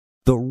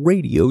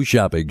Radio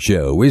Shopping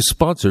Show is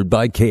sponsored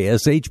by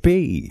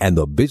KSHP and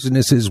the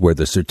businesses where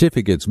the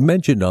certificates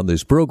mentioned on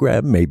this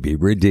program may be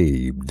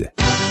redeemed.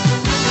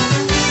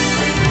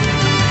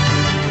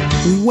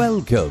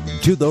 Welcome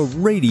to the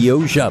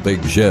Radio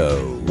Shopping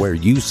Show, where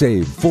you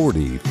save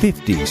 40,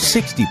 50,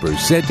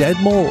 60% and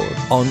more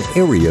on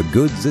area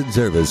goods and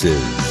services.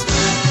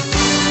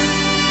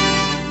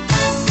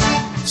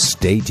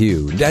 Stay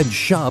tuned and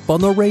shop on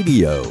the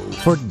radio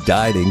for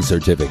dining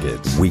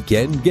certificates,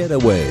 weekend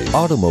getaway,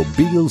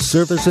 automobile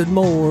service, and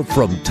more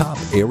from top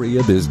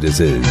area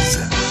businesses.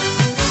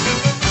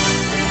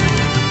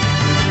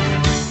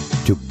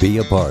 To be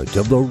a part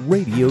of the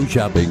Radio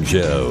Shopping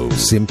Show,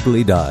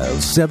 simply dial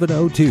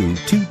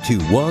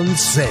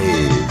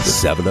 702-221-SAVE,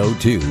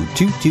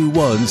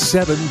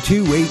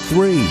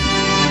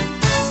 702-221-7283.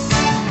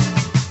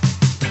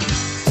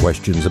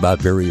 Questions about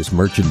various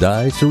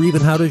merchandise or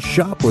even how to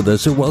shop with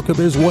us are welcome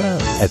as well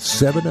at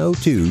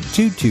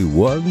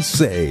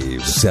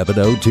 702-221-SAVE,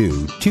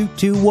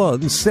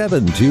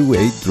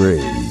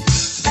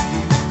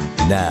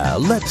 702-221-7283. Now,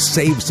 let's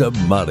save some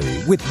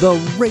money with the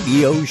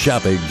Radio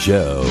Shopping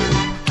Show.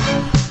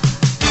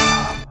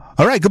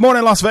 All right, good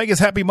morning, Las Vegas.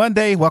 Happy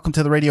Monday. Welcome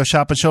to the Radio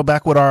Shopping Show,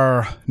 back with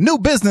our New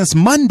Business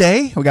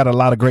Monday. We got a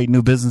lot of great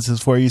new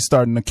businesses for you,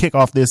 starting to kick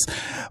off this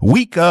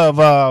week of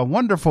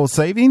wonderful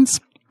savings.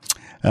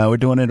 We're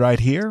doing it right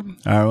here.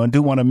 I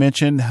do want to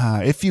mention,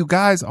 if you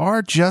guys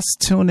are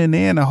just tuning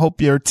in, I hope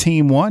your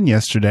team won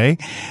yesterday.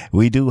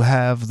 We do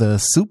have the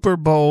Super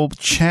Bowl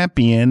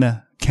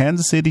champion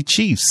Kansas City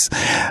Chiefs.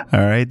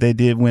 All right. They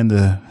did win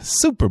the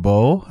Super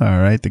Bowl. All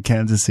right. The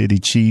Kansas City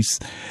Chiefs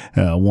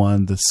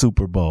won the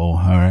Super Bowl.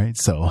 All right.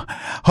 So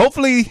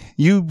hopefully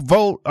you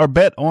vote or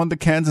bet on the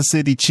Kansas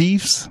City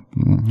Chiefs.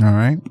 All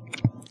right.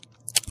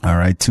 All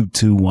right,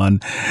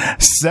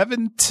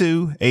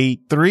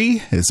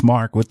 221-7283 is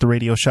Mark with the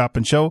Radio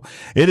Shopping Show.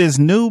 It is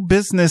New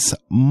Business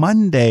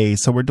Monday,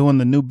 so we're doing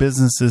the new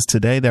businesses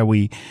today that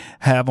we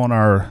have on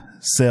our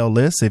sale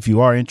list if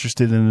you are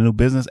interested in a new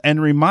business. And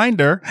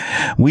reminder,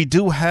 we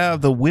do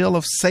have the Wheel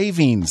of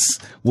Savings.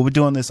 We'll be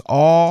doing this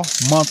all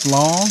month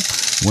long.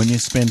 When you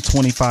spend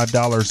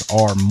 $25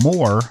 or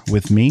more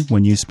with me,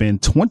 when you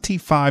spend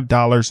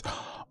 $25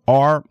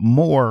 or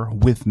more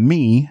with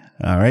me,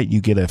 all right, you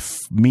get I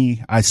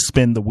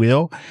spin the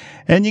wheel,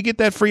 and you get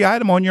that free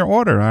item on your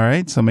order. All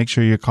right, so make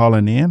sure you're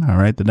calling in. All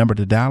right, the number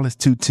to dial is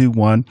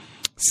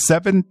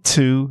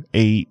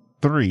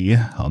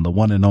 221-7283 on the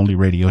one and only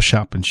Radio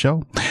Shopping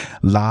Show,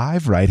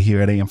 live right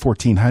here at AM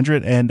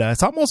 1400, and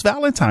it's almost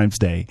Valentine's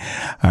Day.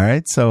 All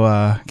right,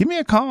 so give me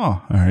a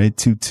call. All right,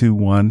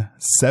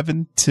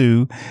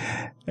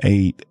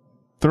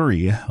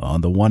 221-7283 on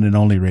the one and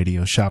only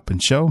Radio Shopping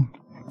Show.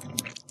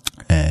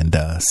 And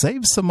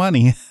save some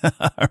money.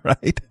 All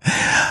right.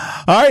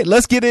 All right,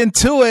 let's get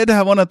into it.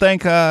 I want to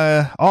thank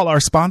all our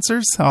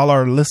sponsors, all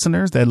our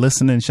listeners that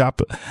listen and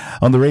shop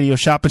on the Radio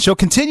Shopping Show.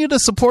 Continue to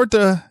support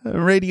the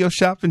Radio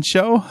Shopping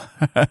Show.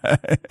 All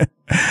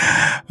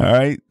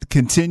right.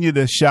 Continue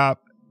to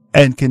shop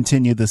and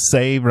continue to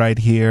save right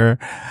here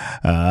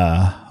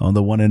on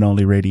the one and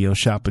only Radio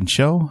Shopping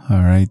Show.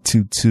 All right.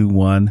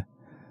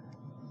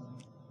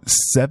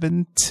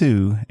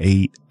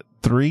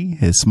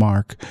 221-7283 is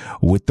Mark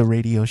with the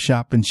Radio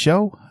Shopping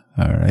Show.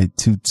 All right,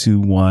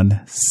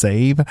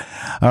 221-SAVE.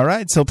 All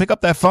right, so pick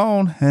up that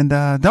phone and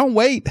don't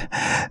wait.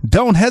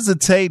 Don't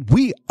hesitate.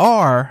 We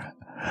are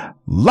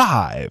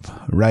live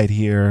right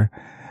here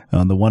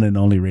on the one and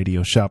only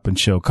Radio Shopping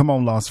Show. Come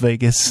on, Las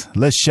Vegas.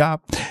 Let's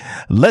shop.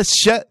 Let's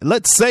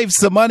save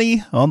some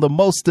money on the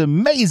most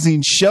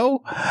amazing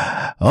show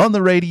on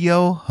the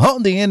radio,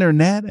 on the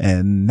internet,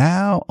 and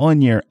now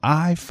on your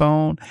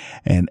iPhone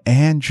and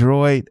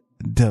Android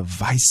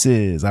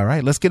devices. All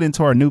right, let's get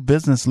into our new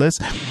business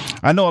list.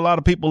 I know a lot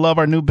of people love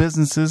our new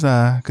businesses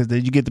because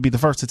you get to be the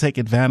first to take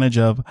advantage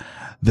of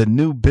the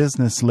new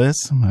business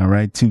list. All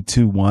right,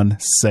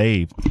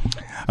 221-SAVE.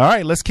 All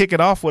right, let's kick it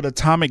off with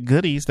Atomic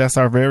Goodies. That's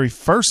our very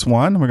first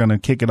one. We're going to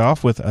kick it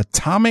off with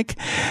Atomic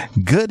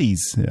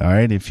Goodies. All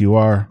right, if you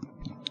are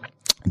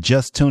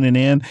just tuning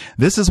in,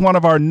 this is one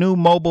of our new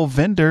mobile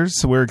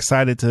vendors we're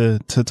excited to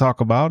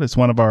talk about. It's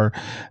one of our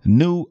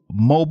new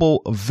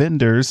mobile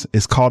vendors.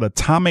 It's called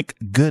Atomic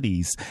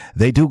Goodies.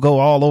 They do go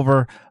all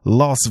over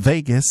Las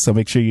Vegas, so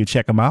make sure you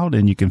check them out,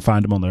 and you can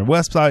find them on their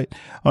website,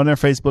 on their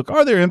Facebook,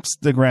 or their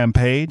Instagram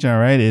page. All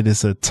right, it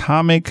is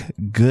Atomic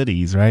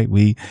Goodies, right?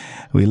 We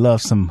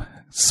love some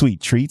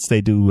sweet treats. They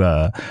do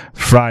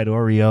fried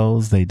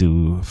Oreos. They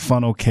do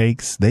funnel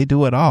cakes. They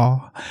do it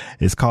all.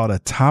 It's called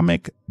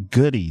Atomic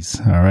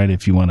Goodies. All right.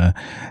 If you want to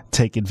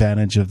take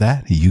advantage of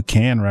that, you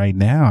can right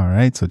now. All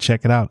right. So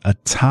check it out.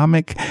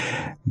 Atomic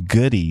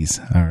Goodies.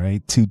 All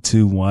right.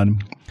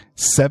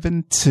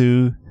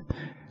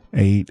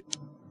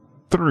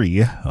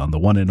 221-7283 on the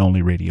one and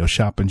only Radio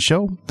Shopping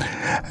Show.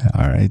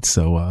 All right.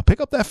 So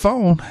pick up that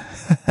phone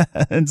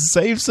and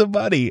save some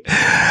money.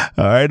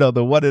 All right. On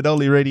the one and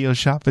only Radio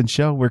Shopping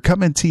Show. We're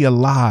coming to you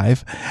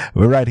live.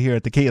 We're right here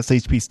at the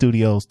KSHP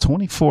Studios,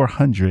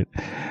 2400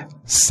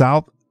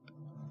 South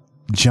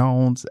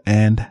Jones,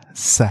 and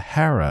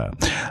Sahara.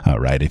 All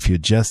right. If you're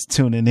just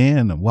tuning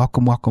in,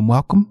 welcome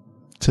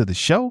to the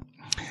show.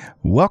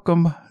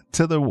 Welcome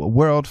to the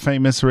world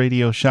famous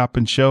radio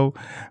shopping show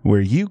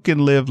where you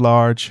can live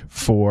large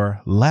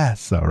for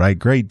less. All right.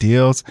 Great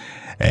deals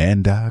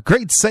and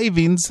great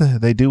savings.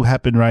 They do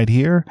happen right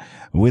here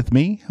with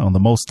me on the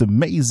most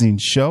amazing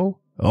show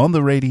on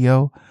the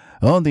radio,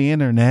 on the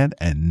internet,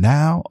 and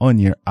now on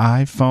your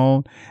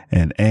iPhone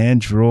and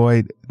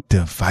Android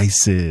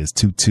devices.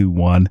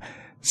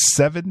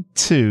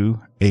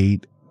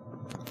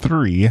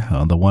 221-7283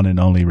 on the one and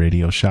only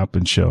radio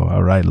shopping show.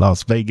 All right,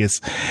 Las Vegas.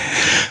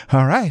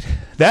 All right.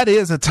 That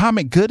is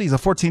Atomic Goodies, a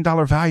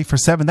 $14 value for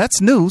 7.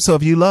 That's new. So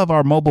if you love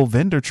our mobile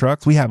vendor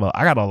trucks, I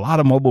got a lot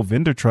of mobile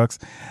vendor trucks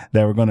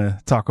that we're going to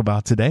talk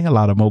about today. A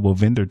lot of mobile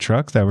vendor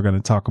trucks that we're going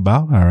to talk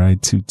about. All right.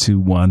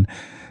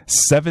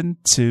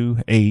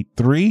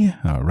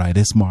 221-7283. All right.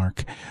 It's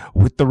Mark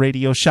with the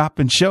Radio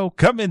Shopping Show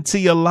coming to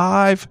you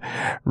live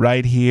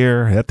right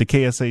here at the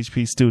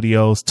KSHP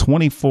Studios,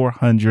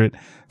 2400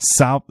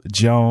 South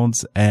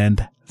Jones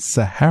and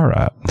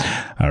Sahara.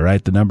 All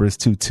right. The number is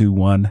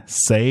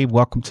 221-SAVE.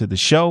 Welcome to the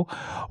show.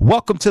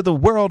 Welcome to the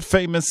world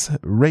famous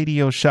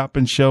Radio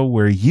Shopping Show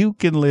where you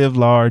can live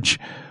large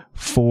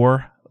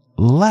for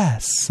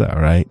less. All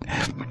right.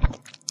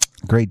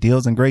 Great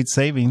deals and great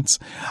savings.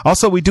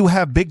 Also, we do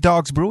have Big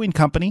Dogs Brewing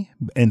Company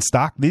in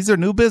stock. These are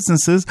new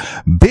businesses.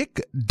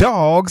 Big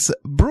Dogs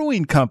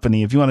Brewing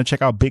Company. If you want to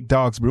check out Big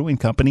Dogs Brewing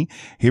Company,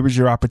 here is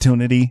your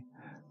opportunity.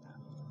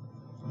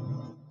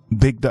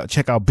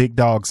 Check out Big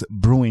Dogs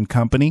Brewing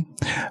Company.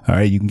 All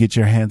right. You can get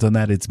your hands on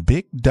that. It's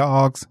Big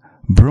Dogs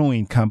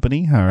Brewing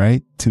Company. All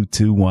right.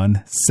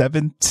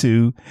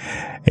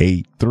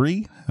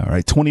 221-7283. All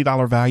right.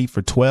 $20 value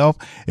for 12.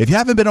 If you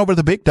haven't been over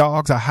to Big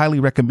Dogs, I highly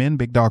recommend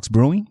Big Dogs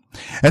Brewing.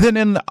 And then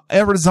in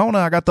Arizona,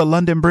 I got the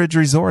London Bridge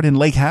Resort in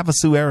Lake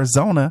Havasu,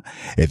 Arizona.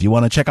 If you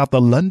want to check out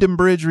the London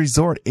Bridge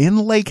Resort in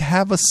Lake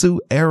Havasu,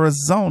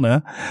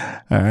 Arizona.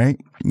 All right.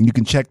 You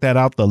can check that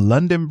out. The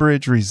London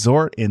Bridge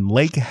Resort in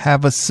Lake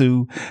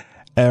Havasu,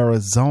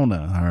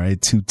 Arizona. All right.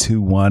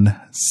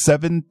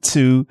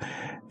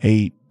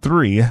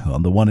 221-7283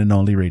 on the one and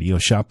only Radio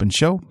Shopping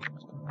Show.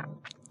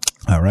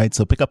 All right.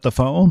 So pick up the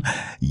phone.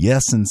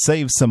 Yes. And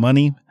save some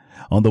money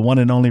on the one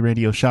and only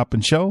Radio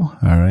Shopping Show.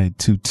 All right.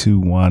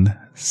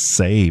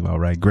 221-SAVE. All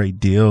right. Great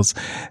deals.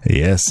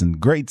 Yes. And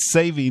great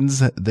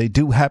savings. They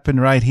do happen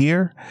right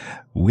here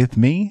with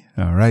me.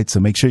 All right. So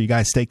make sure you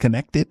guys stay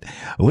connected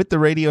with the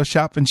Radio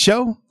Shopping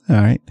Show. All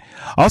right.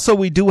 Also,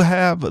 we do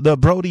have the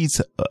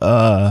Brody's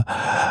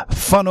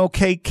Funnel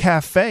Cake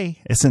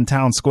Cafe. It's in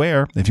Town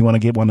Square. If you want to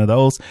get one of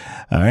those.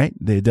 All right.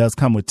 It does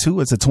come with 2.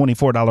 It's a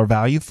 $24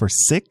 value for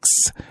 6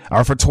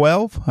 or for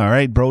 12. All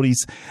right.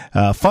 Brody's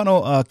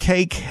Funnel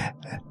Cake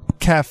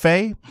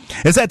Cafe.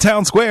 It's at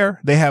Town Square.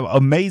 They have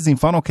amazing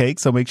funnel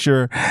cakes. So make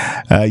sure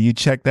you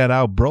check that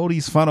out.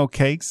 Brody's Funnel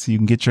Cakes. You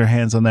can get your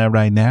hands on that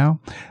right now.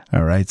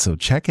 All right. So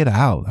check it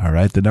out. All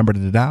right. The number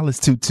to dial is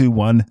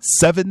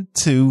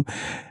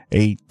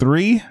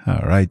 221-7283.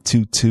 All right.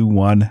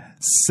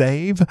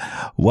 221-SAVE.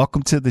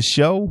 Welcome to the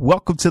show.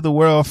 Welcome to the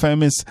world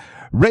famous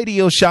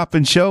Radio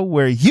Shopping Show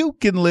where you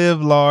can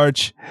live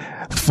large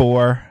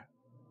for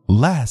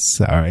less.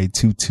 All right.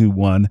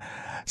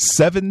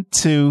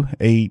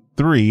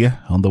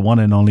 221-7283 on the one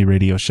and only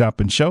Radio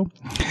Shopping Show.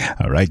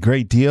 All right.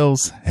 Great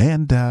deals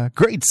and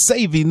great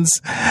savings.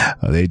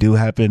 They do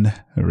happen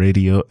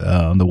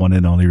on the one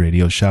and only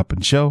Radio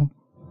Shopping Show.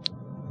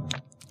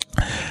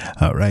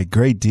 All right.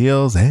 Great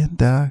deals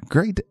and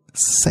great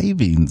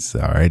savings.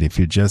 All right. If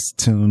you're just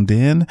tuned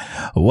in,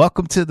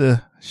 welcome to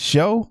the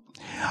show.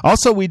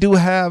 Also, we do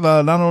have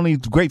not only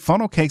great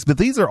funnel cakes, but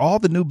these are all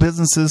the new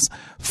businesses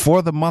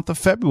for the month of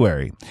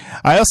February.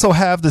 I also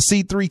have the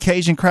C3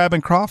 Cajun Crab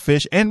and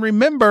Crawfish. And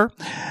remember,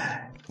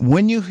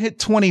 when you hit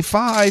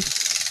 25,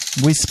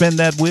 we spin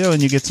that wheel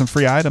and you get some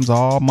free items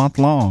all month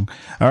long.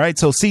 All right.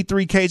 So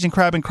C3 Cajun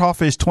Crab and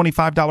Crawfish,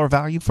 $25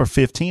 value for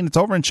 15. It's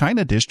over in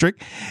China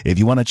District. If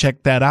you want to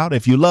check that out,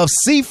 if you love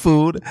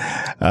seafood,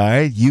 all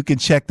right, you can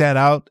check that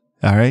out.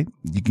 All right.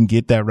 You can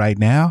get that right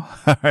now.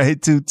 All right.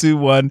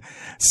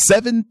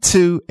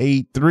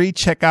 221-7283.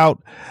 Check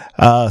out,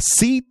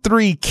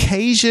 C3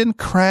 Cajun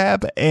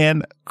Crab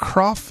and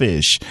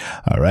Crawfish.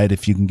 All right.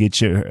 If you can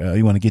get you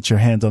want to get your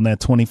hands on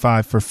that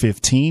 25 for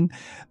 15.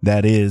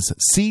 That is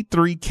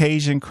C3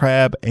 Cajun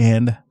Crab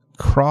and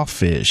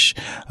Crawfish.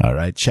 All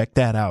right. Check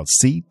that out.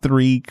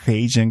 C3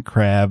 Cajun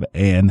Crab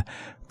and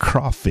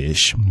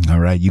Crawfish. All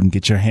right. You can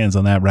get your hands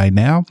on that right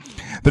now.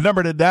 The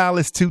number to dial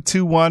is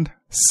 221-7283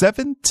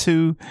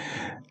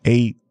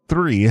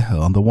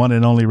 on the one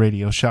and only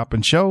Radio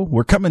Shopping Show.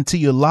 We're coming to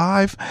you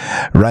live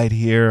right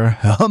here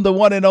on the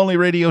one and only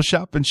Radio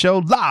Shopping Show,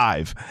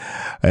 live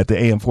at the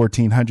AM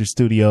 1400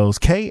 Studios,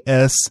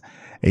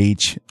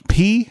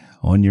 KSHP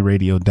on your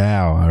radio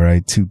dial. All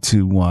right.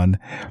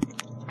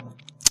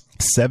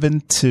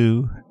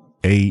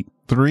 221-7283.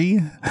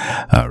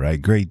 All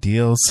right. Great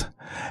deals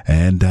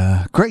and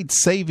great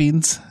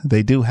savings.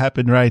 They do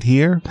happen right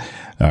here.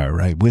 All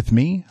right. With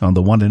me on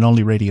the one and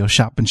only Radio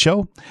Shopping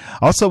Show.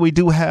 Also, we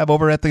do have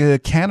over at the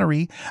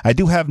Cannery, I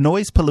do have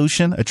Noise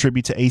Pollution, a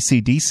tribute to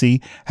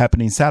AC/DC,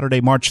 happening Saturday,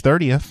 March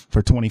 30th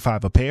for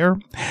 $25 a pair.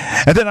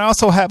 And then I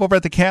also have over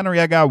at the Cannery,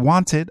 I got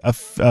Wanted,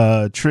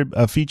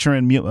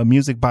 featuring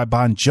music by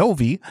Bon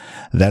Jovi.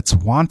 That's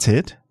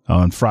Wanted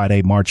on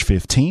Friday, March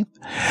 15th.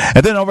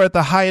 And then over at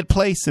the Hyatt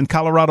Place in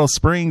Colorado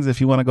Springs, if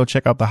you want to go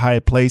check out the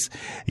Hyatt Place.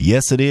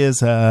 Yes, it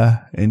is,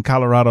 in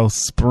Colorado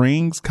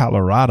Springs,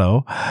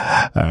 Colorado.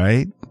 All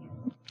right.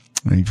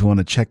 If you want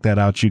to check that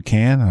out, you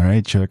can. All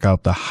right. Check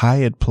out the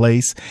Hyatt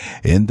Place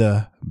in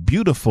the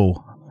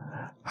beautiful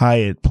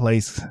Hyatt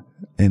Place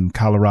in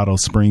Colorado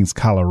Springs,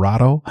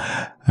 Colorado.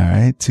 All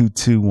right.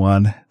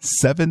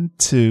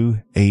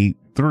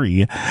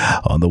 221-7283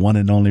 on the one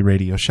and only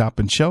Radio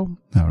Shopping Show.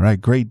 All right.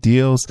 Great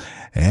deals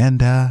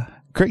and,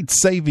 great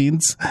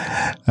savings.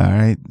 All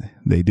right.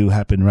 They do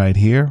happen right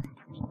here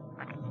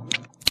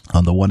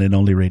on the one and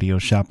only Radio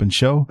Shopping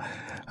Show.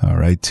 All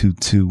right.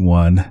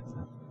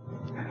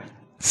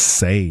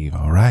 221-SAVE.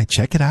 All right.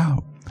 Check it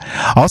out.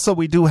 Also,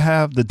 we do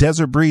have the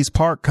Desert Breeze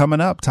Park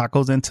coming up,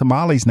 Tacos and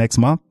Tamales next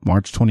month,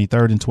 March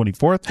 23rd and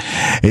 24th.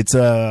 It's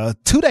a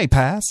 2-day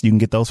pass. You can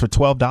get those for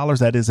 $12.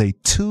 That is a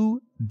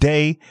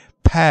 2-day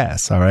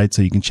pass. All right.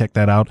 So you can check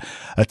that out.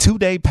 A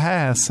 2-day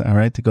pass. All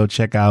right. To go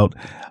check out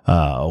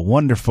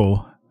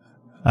wonderful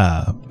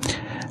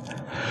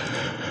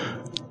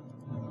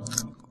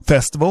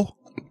festival,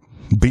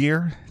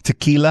 beer,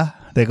 tequila.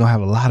 They're going to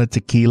have a lot of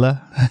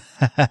tequila,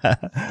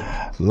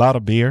 a lot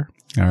of beer.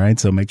 All right.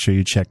 So make sure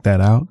you check that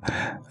out.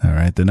 All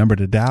right. The number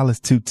to dial is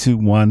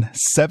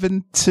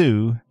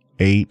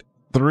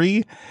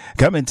 221-7283.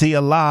 Coming to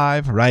you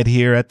live right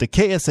here at the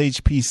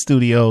KSHP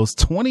Studios,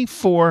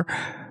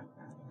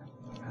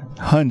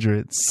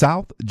 2400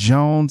 South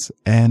Jones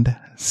and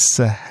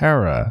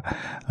Sahara.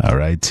 All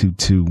right.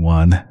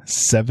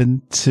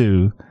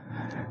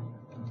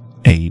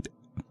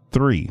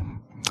 221-7283.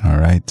 All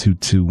right.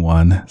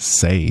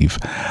 221-SAVE.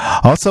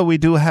 Also, we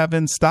do have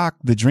in stock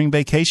the Dream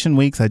Vacation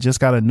Weeks. I just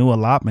got a new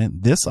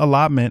allotment. This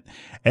allotment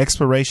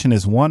expiration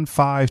is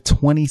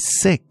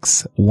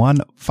 1/5/26.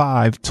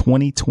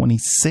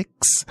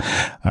 1/5/2026.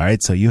 All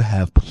right. So you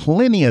have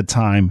plenty of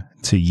time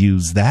to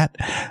use that.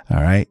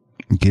 All right.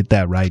 Get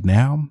that right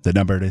now. The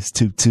number is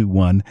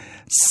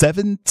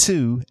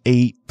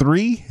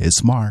 221-7283.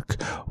 It's Mark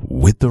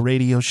with the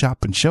Radio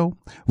Shopping Show.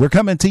 We're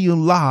coming to you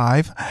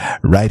live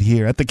right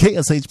here at the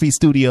KSHP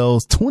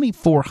Studios,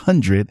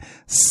 2400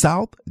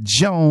 South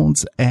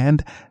Jones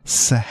and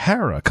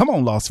Sahara. Come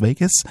on, Las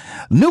Vegas.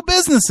 New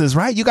businesses,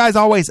 right? You guys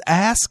always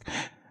ask.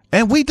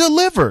 And we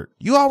delivered.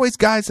 You always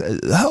guys,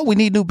 we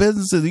need new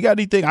businesses. You got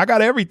anything? I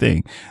got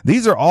everything.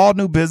 These are all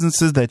new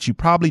businesses that you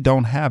probably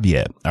don't have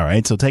yet. All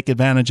right. So take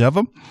advantage of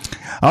them.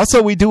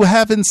 Also, we do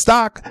have in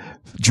stock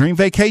Dream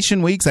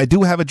Vacation Weeks. I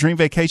do have a Dream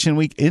Vacation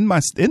Week in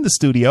the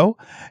studio.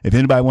 If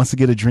anybody wants to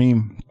get a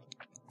dream,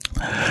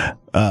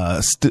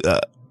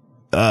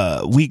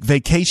 week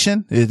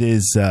vacation, it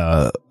is,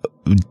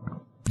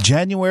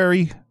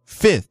 January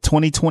 5th,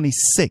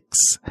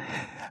 2026.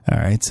 All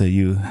right. So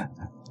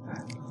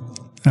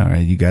all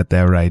right, you got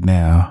that right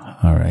now.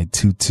 All right,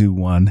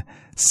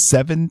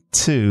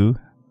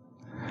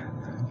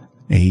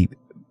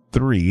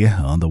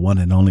 221-7283 on the one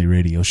and only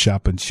Radio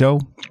Shopping Show.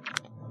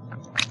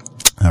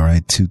 All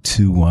right,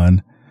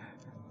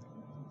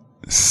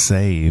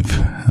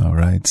 221-SAVE. All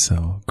right,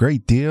 so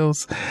great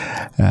deals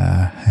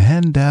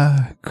and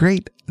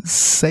great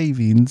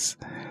savings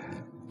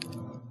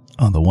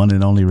on the one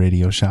and only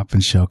Radio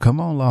Shopping Show.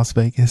 Come on, Las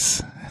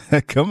Vegas.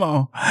 Come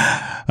on.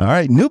 All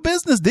right. New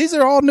business. These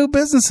are all new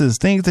businesses,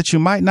 things that you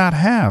might not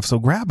have. So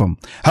grab them.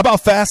 How about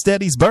Fast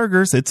Eddie's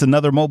Burgers? It's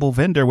another mobile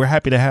vendor. We're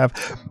happy to have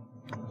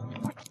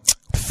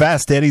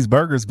Fast Eddie's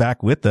Burgers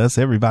back with us.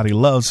 Everybody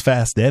loves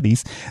Fast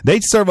Eddie's. They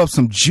serve up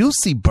some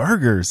juicy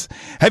burgers.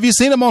 Have you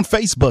seen them on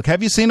Facebook?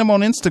 Have you seen them on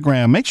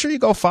Instagram? Make sure you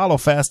go follow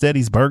Fast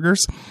Eddie's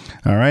Burgers.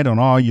 All right. On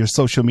all your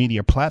social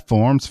media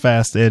platforms,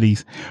 Fast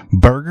Eddie's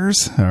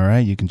Burgers. All right.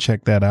 You can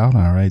check that out.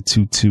 All right.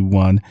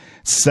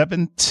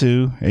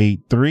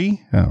 221-7283.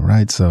 All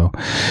right. So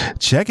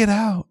check it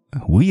out.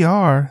 We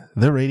are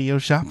the Radio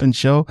Shopping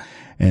Show,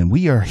 and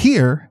we are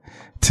here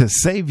to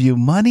save you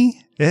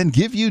money and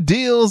give you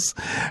deals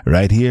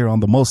right here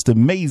on the most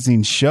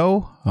amazing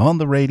show on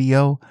the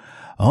radio,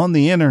 on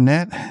the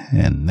internet,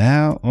 and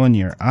now on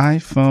your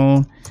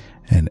iPhone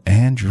and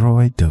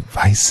Android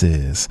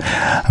devices.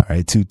 All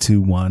right,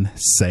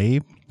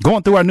 221-SAVE.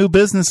 Going through our new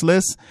business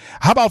list.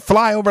 How about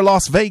Fly Over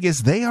Las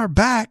Vegas? They are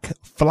back.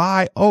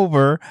 Fly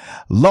Over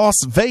Las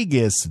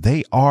Vegas.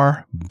 They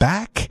are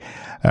back.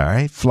 All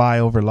right. Fly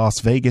Over Las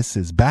Vegas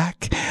is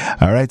back.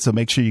 All right. So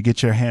make sure you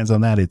get your hands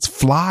on that. It's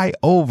Fly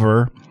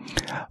Over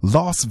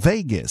Las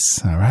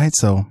Vegas. All right.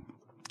 So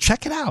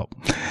check it out.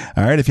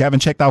 All right. If you haven't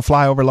checked out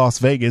Fly Over Las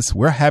Vegas,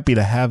 we're happy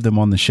to have them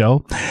on the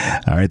show.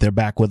 All right. They're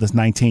back with us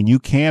 19. You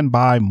can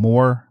buy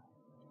more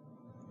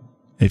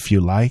if you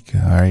like.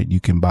 All right.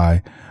 You can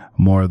buy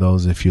more of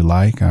those if you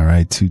like. All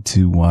right.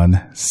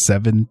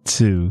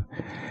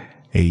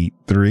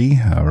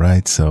 221-7283. All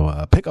right.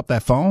 So, pick up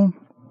that phone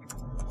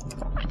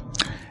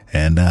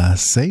and,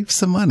 save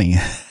some money.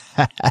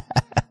 All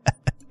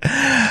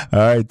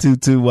right.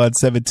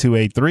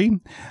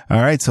 221-7283.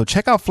 All right. So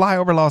check out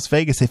Flyover Las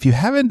Vegas. If you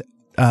haven't,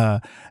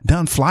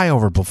 done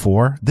Flyover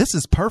before, this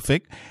is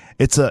perfect.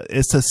 It's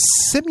a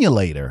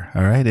simulator.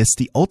 All right. It's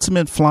the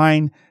ultimate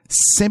flying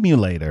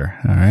simulator.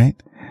 All right.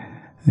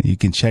 You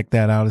can check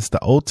that out. It's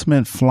the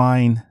ultimate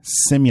flying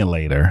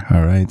simulator.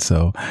 All right.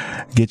 So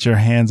get your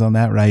hands on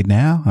that right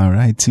now. All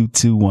right.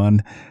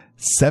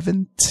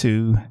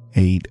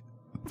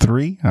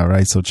 221-7283. All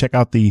right. So check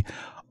out the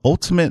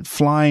ultimate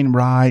flying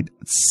ride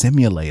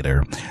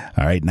simulator.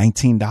 All right.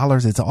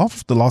 $19. It's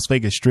off the Las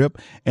Vegas Strip.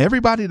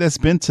 Everybody that's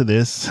been to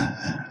this,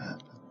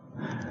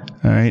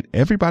 all right,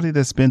 everybody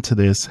that's been to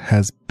this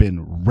has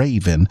been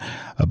raving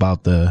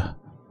about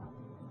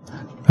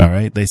all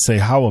right. They say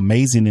how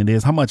amazing it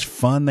is, how much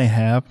fun they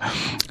have.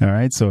 All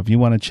right. So if you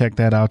want to check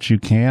that out, you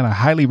can. I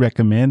highly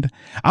recommend.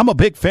 I'm a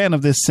big fan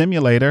of this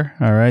simulator.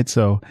 All right.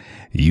 So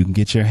you can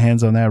get your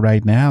hands on that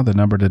right now. The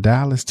number to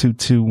dial is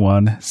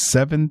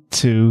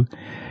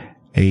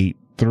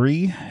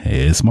 221-7283.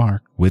 It's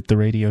Mark with the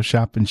Radio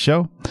Shopping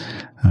Show.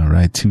 All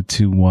right.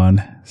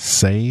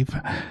 221-SAVE.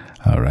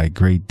 All right.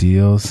 Great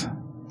deals.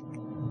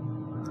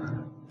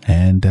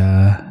 And,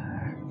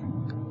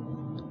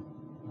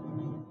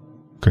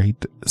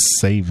 great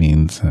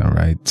savings. All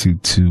right.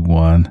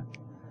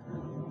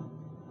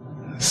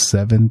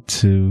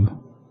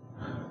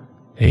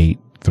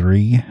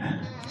 221-7283.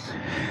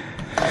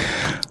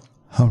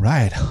 All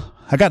right.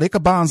 I got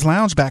Ichabod's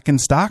Lounge back in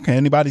stock.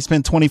 Anybody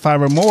spend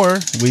 $25 or more,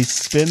 we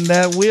spin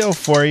that wheel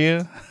for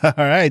you. All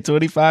right.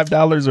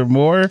 $25 or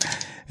more,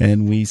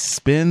 and we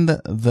spin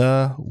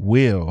the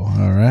wheel.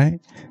 All right.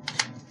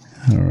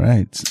 All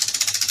right.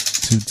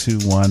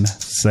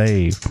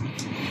 221-SAVE.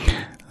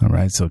 All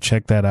right. So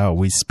check that out.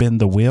 We spin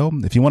the wheel.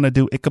 If you want to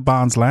do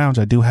Ichabod's Lounge,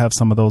 I do have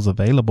some of those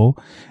available.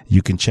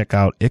 You can check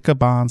out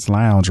Ichabod's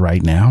Lounge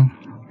right now.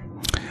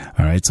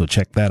 All right. So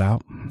check that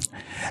out.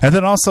 And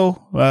then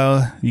also,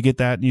 you get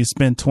that, you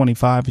spend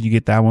 25, you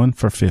get that one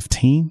for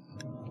 15.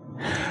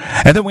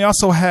 And then we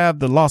also have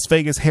the Las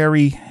Vegas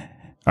Fairy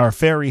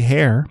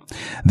Hair.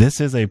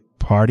 This is a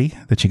party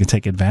that you can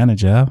take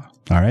advantage of.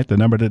 All right. The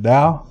number to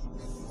dial.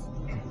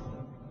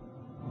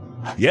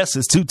 Yes,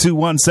 it's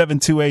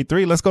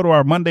 221-7283. Let's go to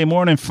our Monday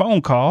morning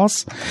phone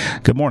calls.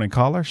 Good morning,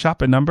 caller.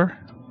 Shopping number.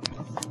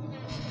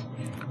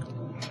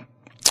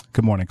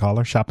 Good morning,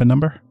 caller. Shopping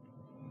number.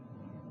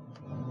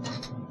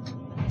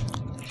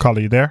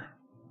 Caller, you there?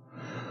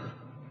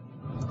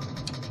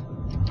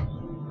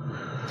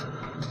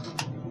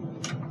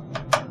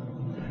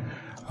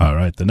 All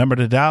right. The number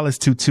to dial is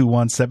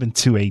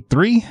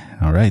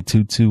 221-7283. All right.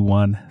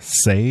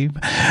 221-SAVE.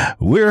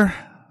 We're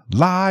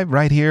live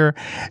right here.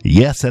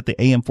 Yes, at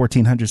the AM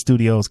 1400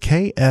 studios,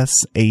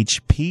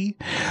 KSHP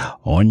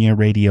on your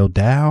radio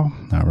dial.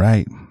 All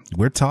right.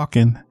 We're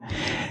talking,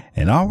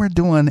 and all we're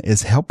doing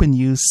is helping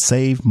you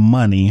save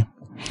money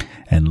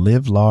and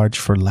live large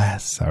for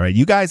less. All right.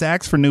 You guys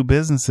asked for new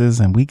businesses,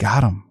 and we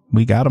got them.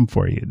 We got them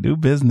for you. New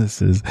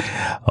businesses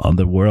on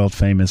the world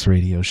famous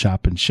Radio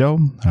Shopping Show.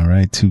 All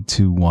right.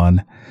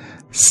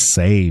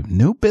 221-SAVE.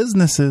 New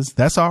businesses.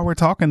 That's all we're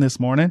talking this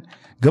morning.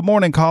 Good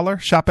morning, caller.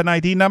 Shopping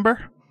ID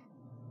number.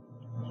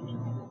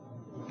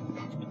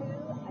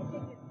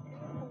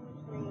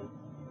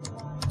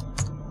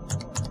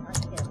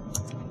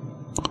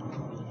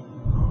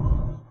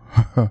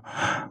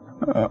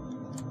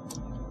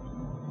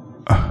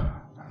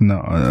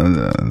 No,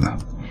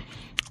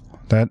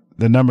 that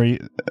the number,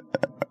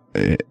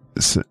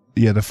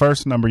 the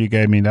first number you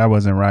gave me, that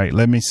wasn't right.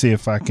 Let me see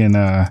if I can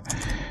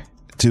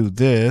do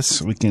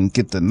this. We can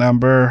get the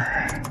number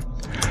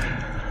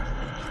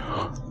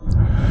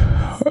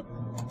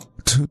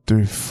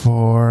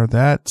 234.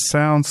 That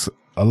sounds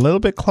a little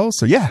bit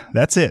closer. Yeah,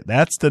 that's it.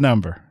 That's the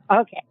number.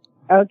 Okay.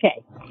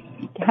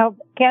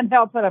 Can't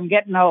help it. I'm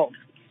getting old.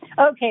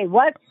 Okay,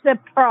 what's the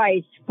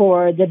price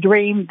for the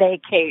Dream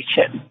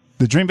Vacation?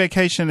 The Dream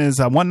Vacation is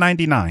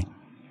 $199.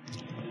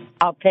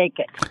 I'll take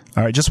it.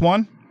 All right, just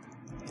one?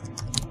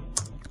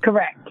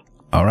 Correct.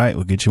 All right,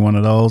 we'll get you one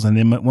of those. And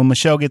then when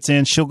Michelle gets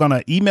in, she's going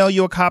to email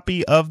you a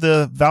copy of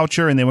the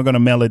voucher, and then we're going to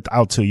mail it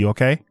out to you,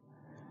 okay?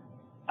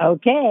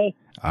 Okay.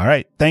 All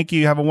right, thank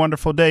you. Have a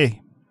wonderful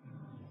day.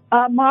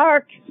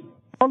 Mark,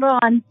 hold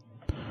on.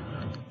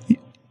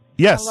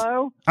 Yes.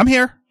 Hello? I'm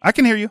here. I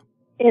can hear you.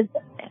 Is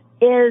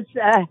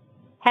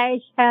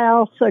Hash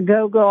House a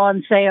go-go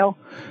on sale?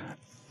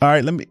 All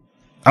right, I'm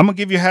going to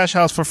give you Hash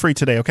House for free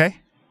today, okay?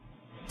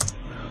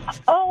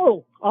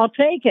 Oh, I'll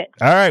take it.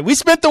 All right, we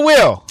spent the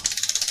wheel.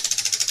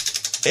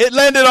 It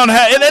landed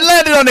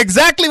on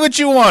exactly what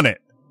you wanted.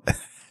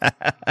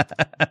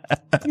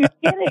 You're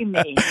kidding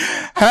me.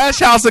 Hash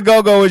House a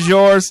go-go is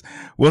yours.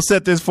 We'll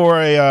set this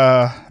for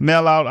a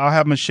mail out. I'll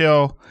have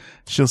Michelle.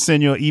 She'll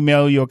send you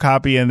email you a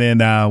copy, and then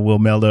we'll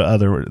mail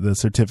the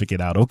certificate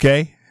out,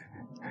 okay?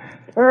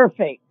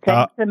 Perfect.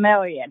 Thanks a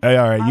million. All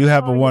right. You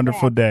have a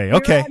wonderful day.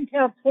 Okay.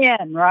 You're until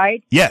 10,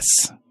 right? Yes.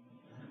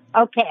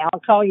 Okay. I'll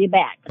call you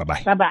back.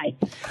 Bye-bye. Bye-bye.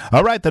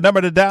 All right. The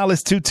number to dial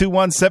is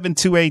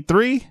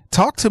 221-7283.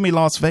 Talk to me,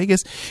 Las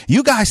Vegas.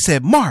 You guys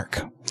said,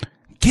 Mark,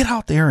 get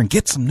out there and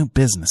get some new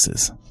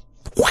businesses.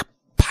 Whap,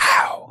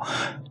 pow.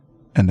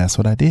 And that's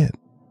what I did.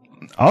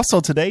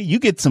 Also today, you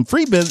get some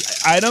free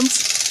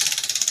items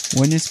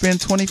when you spend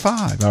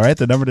 $25. All right.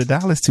 The number to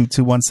dial is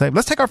 221-SAVE.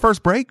 Let's take our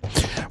first break.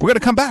 We're going to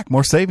come back.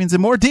 More savings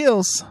and more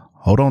deals.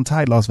 Hold on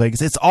tight, Las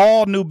Vegas. It's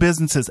all new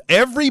businesses.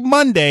 Every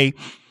Monday,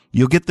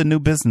 you'll get the new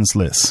business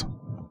list.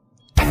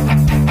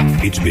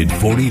 It's been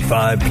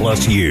 45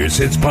 plus years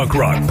since punk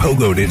rock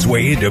pogoed its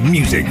way into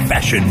music,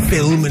 fashion,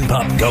 film, and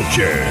pop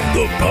culture.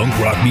 The Punk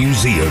Rock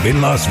Museum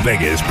in Las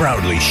Vegas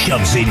proudly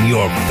shoves in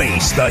your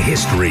face the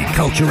history,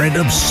 culture, and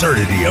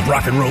absurdity of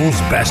rock and roll's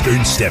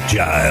bastard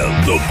stepchild.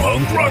 The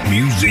Punk Rock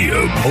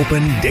Museum,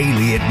 open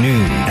daily at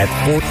noon at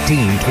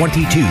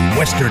 1422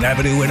 Western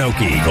Avenue in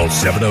Okie. Call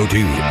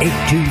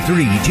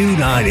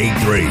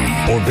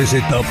 702-823-2983 or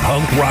visit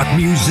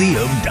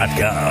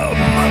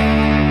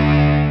thepunkrockmuseum.com.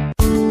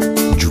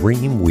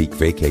 Dream Week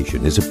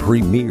Vacation is a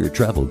premier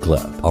travel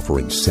club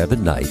offering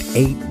 7-night,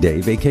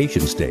 8-day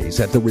vacation stays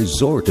at the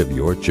resort of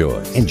your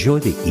choice. Enjoy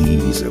the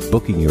ease of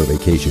booking your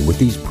vacation with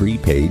these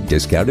prepaid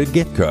discounted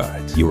gift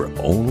cards. You are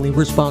only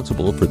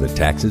responsible for the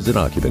taxes and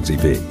occupancy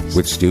fees.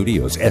 With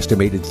studios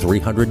estimated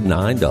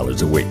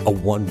 $309 a week, a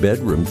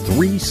one-bedroom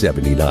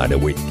 $379 a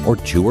week, or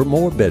 2 or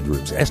more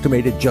bedrooms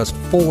estimated just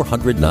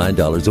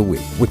 $409 a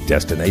week. With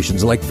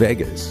destinations like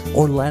Vegas,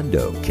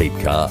 Orlando, Cape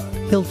Cod,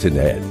 Hilton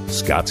Head,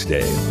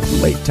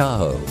 Scottsdale, Lake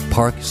Tahoe,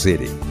 Park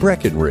City,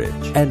 Breckenridge,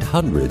 and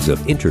hundreds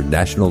of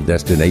international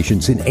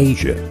destinations in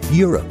Asia,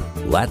 Europe,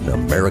 Latin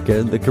America,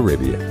 and the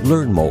Caribbean.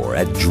 Learn more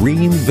at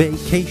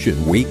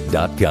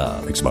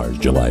DreamVacationWeek.com. Expires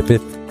July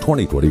 5th,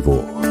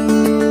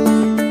 2024.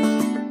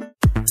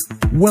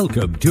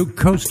 Welcome to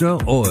Costa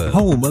Oil,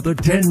 home of the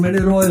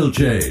 10-minute oil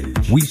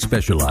change. We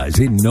specialize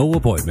in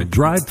no-appointment,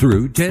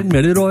 drive-through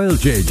 10-minute oil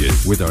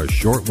changes. With our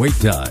short wait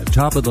time,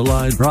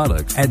 top-of-the-line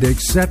products, and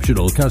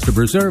exceptional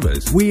customer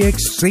service, we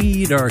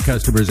exceed our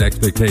customers'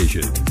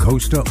 expectations.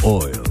 Costa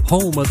Oil,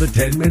 home of the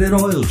 10-minute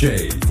oil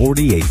change.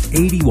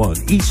 4881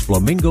 East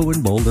Flamingo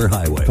and Boulder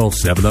Highway. Call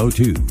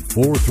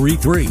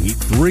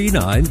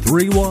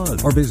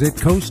 702-433-3931 or visit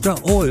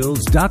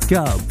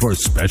CostaOils.com for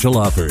special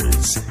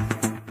offers.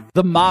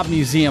 The Mob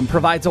Museum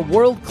provides a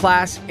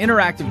world-class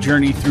interactive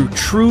journey through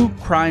true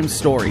crime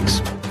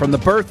stories. From the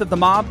birth of the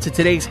mob to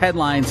today's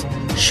headlines,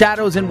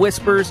 shadows and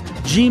whispers,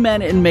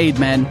 G-men and made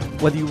men,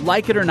 whether you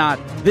like it or not,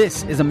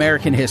 this is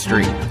American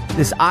history.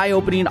 This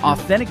eye-opening,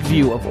 authentic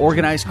view of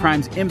organized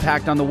crime's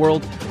impact on the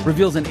world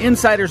reveals an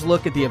insider's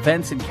look at the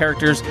events and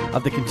characters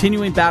of the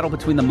continuing battle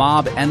between the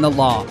mob and the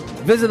law.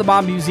 Visit the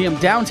Mob Museum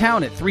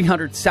downtown at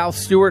 300 South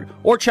Stewart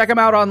or check them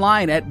out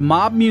online at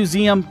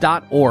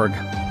mobmuseum.org.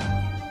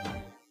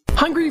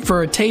 Hungry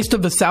for a taste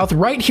of the South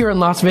right here in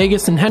Las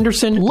Vegas and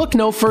Henderson? Look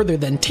no further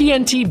than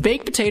TNT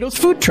Baked Potatoes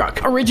Food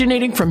Truck.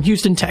 Originating from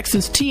Houston,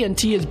 Texas,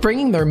 TNT is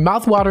bringing their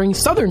mouth-watering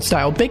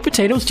Southern-style baked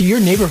potatoes to your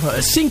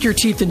neighborhood. Sink your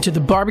teeth into the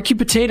barbecue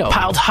potato,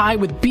 piled high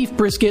with beef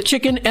brisket,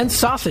 chicken, and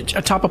sausage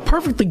atop a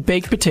perfectly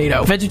baked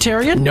potato.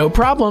 Vegetarian? No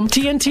problem.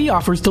 TNT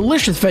offers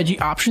delicious veggie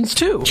options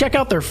too. Check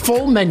out their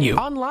full menu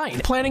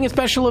online. Planning a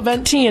special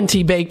event?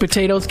 TNT Baked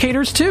Potatoes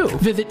caters too.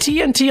 Visit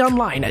TNT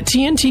online at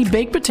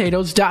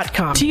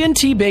tntbakedpotatoes.com.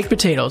 TNT Baked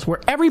Potatoes, where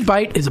every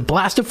bite is a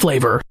blast of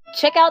flavor.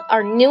 Check out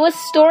our newest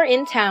store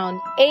in town,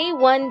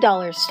 A1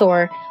 Dollar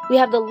Store. We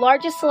have the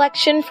largest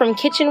selection from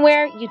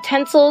kitchenware,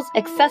 utensils,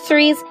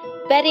 accessories,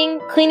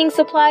 bedding, cleaning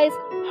supplies,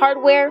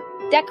 hardware,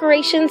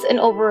 decorations, and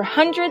over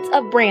hundreds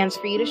of brands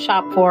for you to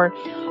shop for.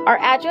 Our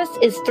address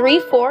is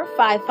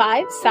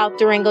 3455 South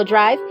Durango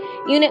Drive,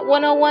 Unit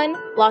 101,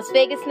 Las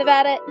Vegas,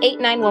 Nevada,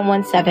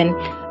 89117,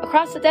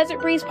 across the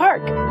Desert Breeze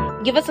Park.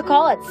 Give us a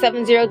call at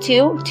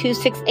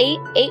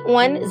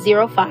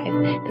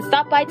 702-268-8105 and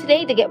stop by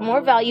today to get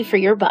more value for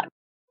your buck.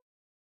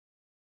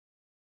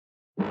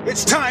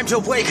 It's time to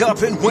wake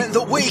up and win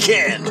the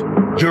weekend.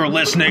 You're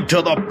listening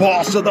to the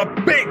boss of the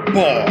big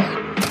ball,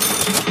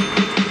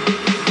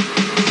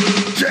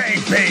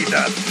 JB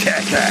the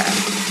Kicker,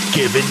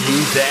 giving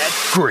you that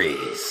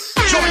grease.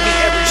 Join me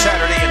every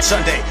Saturday and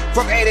Sunday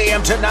from 8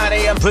 a.m. to 9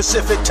 a.m.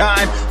 Pacific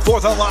time for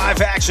the live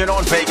action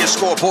on Vegas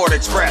Scoreboard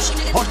Express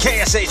on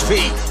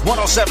KSHP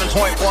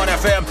 107.1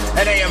 FM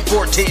and AM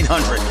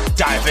 1400.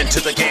 Dive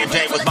into the game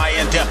day with my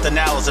in-depth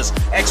analysis,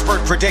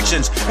 expert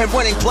predictions, and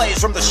winning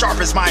plays from the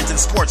sharpest minds in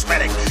sports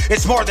betting.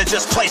 It's more than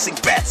just placing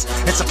bets.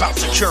 It's about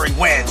securing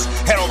wins.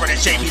 Head over to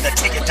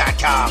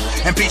jbtheticket.com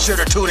and be sure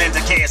to tune in to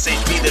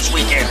KSHP this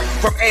weekend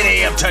from 8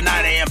 a.m. to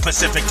 9 a.m.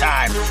 Pacific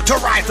time to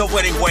ride the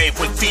winning wave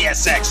with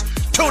VSX.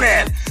 Tune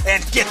in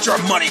and get your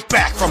money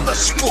back from the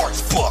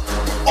sports book.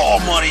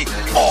 All money,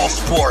 all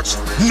sports,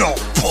 no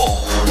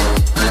bull.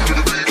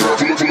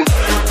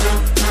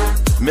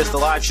 Missed the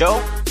live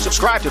show?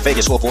 Subscribe to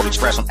Vegas Scoreboard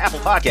Express on Apple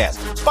Podcasts,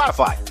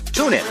 Spotify,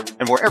 TuneIn,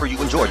 and wherever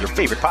you enjoy your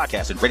favorite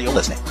podcasts and radio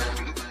listening.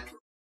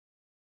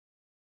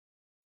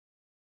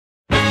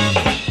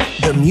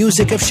 The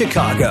Music of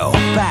Chicago,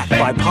 backed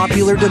by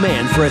popular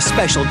demand for a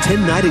special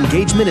 10-night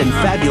engagement in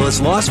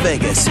fabulous Las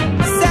Vegas.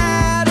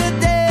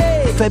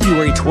 Saturday,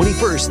 February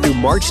 21st through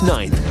March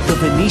 9th, the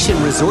Venetian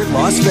Resort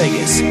Las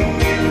Vegas.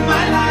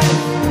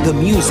 The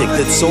music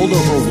that sold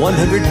over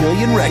 100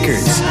 million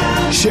records.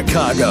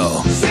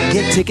 Chicago.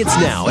 Get tickets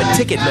now at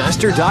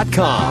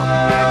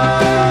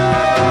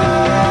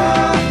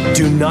Ticketmaster.com.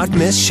 Do not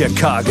miss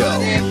Chicago.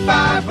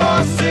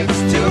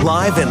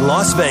 Live in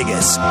Las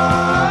Vegas.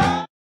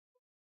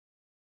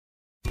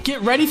 Get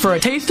ready for a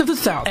taste of the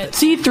South at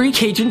C3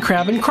 Cajun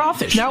Crab and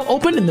Crawfish, now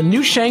open in the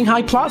new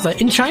Shanghai Plaza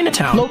in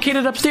Chinatown.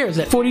 Located upstairs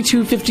at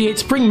 4258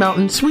 Spring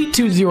Mountain, Suite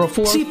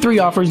 204,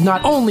 C3 offers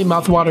not only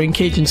mouth-watering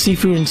Cajun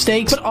seafood and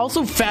steaks, but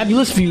also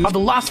fabulous views of the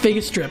Las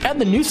Vegas Strip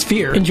and the new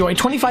Sphere. Enjoy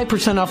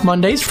 25% off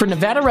Mondays for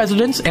Nevada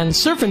residents and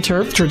Surf and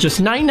Turf for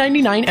just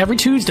 $9.99 every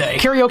Tuesday.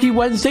 Karaoke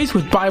Wednesdays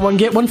with buy one,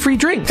 get one free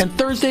drink. And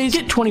Thursdays,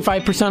 get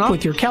 25% off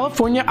with your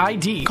California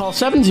ID. Call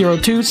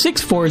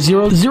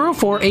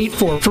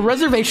 702-640-0484 for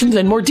reservations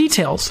and more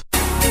details.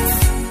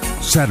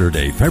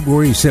 Saturday,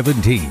 February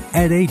 17th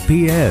at 8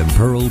 p.m.,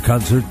 Pearl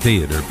Concert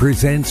Theater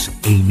presents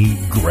Amy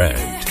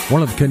Grant,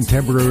 one of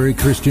contemporary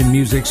Christian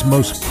music's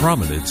most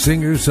prominent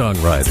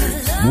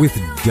singer-songwriters, with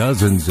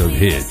dozens of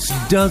hits,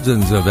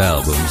 dozens of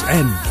albums,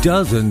 and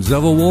dozens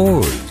of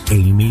awards.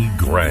 Amy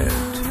Grant.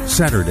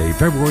 Saturday,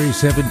 February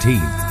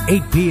 17th,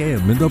 8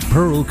 p.m. in the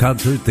Pearl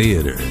Concert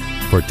Theater.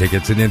 For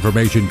tickets and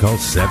information, call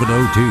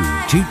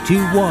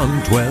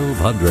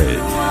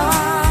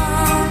 702-221-1200.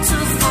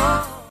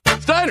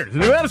 Steiner's, the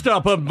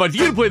Nevada-style pub, invites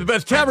you to play the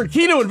best tavern,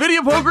 keno, and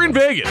video poker in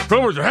Vegas.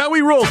 Promos are how we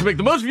roll, so make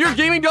the most of your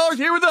gaming dollars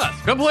here with us.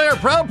 Come play our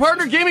proud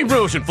partner gaming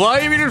promotion, Fly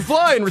Aviators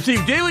Fly, and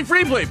receive daily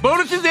free play,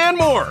 bonuses, and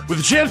more.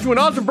 With a chance to win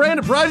awesome brand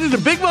of prizes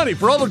and big money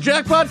for all the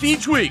jackpots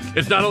each week.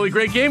 It's not only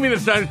great gaming that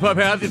Steiner's Pub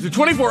has, it's the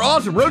 24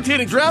 awesome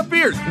rotating draft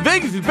beers and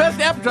Vegas'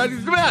 best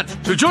appetizers to match.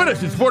 So join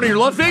us in supporting your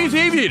Las Vegas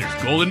Aviators,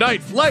 Golden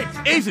Knights, Lights,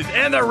 Aces,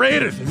 and the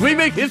Raiders as we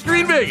make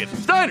history in Vegas.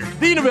 Steiner's,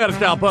 the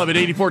Nevada-style pub at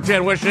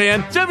 8410 West Cheyenne,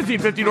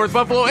 1750 North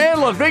Buffalo,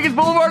 and Las Vegas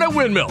Boulevard at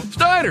Windmill.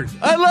 Steiner's,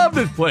 I love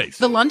this place.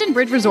 The London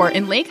Bridge Resort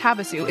in Lake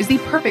Havasu is the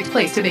perfect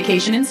place to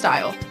vacation in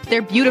style.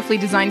 Their beautifully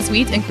designed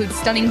suites include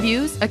stunning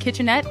views, a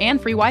kitchenette,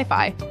 and free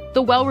Wi-Fi.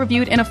 The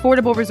well-reviewed and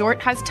affordable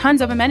resort has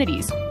tons of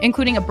amenities,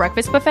 including a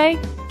breakfast buffet,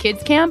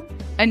 kids camp,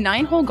 a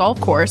 9-hole golf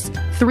course,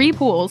 3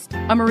 pools,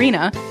 a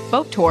marina,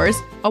 boat tours,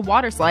 a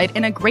water slide,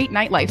 and a great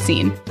nightlife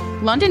scene.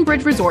 London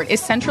Bridge Resort is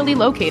centrally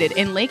located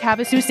in Lake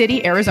Havasu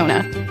City,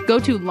 Arizona. Go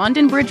to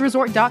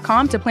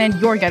londonbridgeresort.com to plan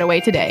your getaway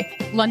today.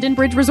 London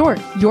Bridge Resort,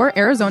 your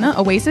Arizona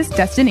oasis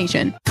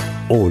destination.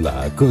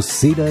 Hola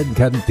Cocina and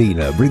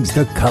Cantina brings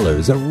the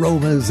colors,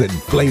 aromas, and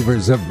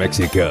flavors of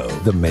Mexico.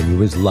 The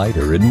menu is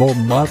lighter and more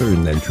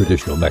modern than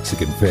traditional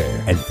Mexican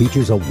fare and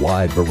features a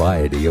wide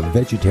variety of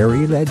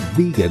vegetarian and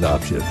vegan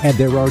options. And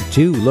there are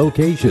 2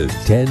 locations,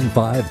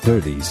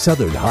 10530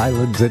 Southern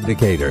Highlands in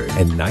Decatur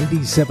and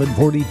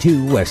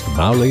 9742 West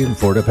Mowley in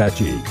Fort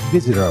Apache.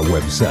 Visit our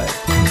website,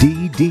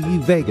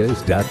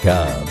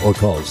 ddvegas.com, or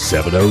call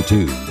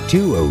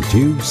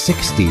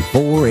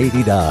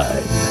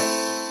 702-202-6489.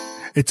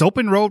 It's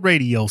Open Road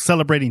Radio,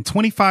 celebrating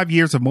 25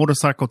 years of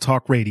motorcycle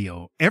talk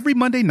radio. Every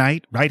Monday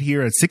night, right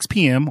here at 6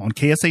 p.m. on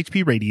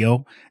KSHP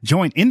Radio,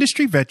 join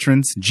industry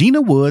veterans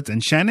Gina Woods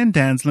and Shannon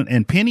Danslin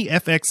and Penny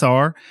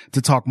FXR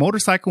to talk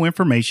motorcycle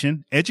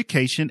information,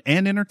 education,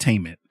 and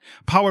entertainment.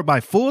 Powered by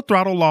Full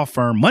Throttle Law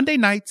Firm, Monday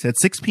nights at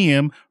 6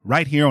 p.m.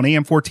 right here on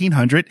AM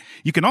 1400.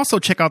 You can also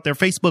check out their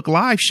Facebook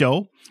Live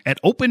show at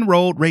Open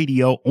Road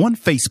Radio on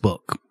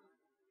Facebook.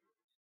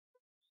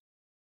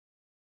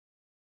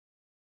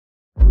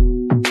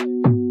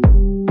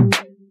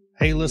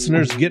 Hey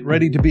listeners, get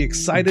ready to be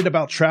excited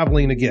about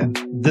traveling again.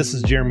 This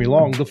is Jeremy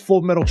Long, the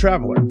Full Metal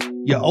Traveler.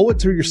 You owe it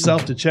to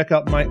yourself to check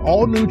out my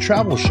all-new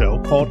travel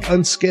show called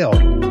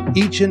Unscaled,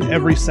 each and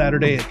every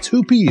Saturday at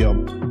 2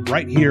 p.m.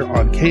 right here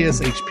on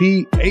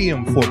KSHP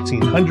AM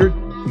 1400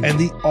 and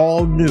the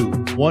all-new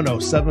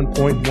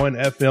 107.1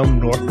 FM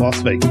North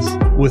Las Vegas.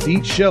 With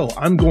each show,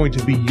 I'm going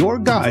to be your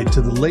guide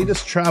to the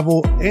latest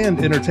travel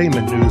and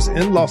entertainment news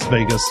in Las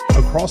Vegas,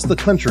 across the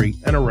country,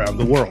 and around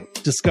the world.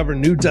 Discover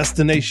new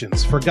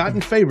destinations,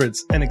 forgotten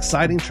favorites, and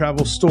exciting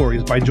travel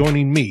stories by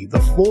joining me, the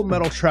Full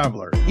Metal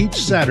Traveler, each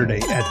Saturday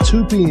at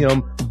 2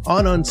 p.m.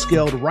 on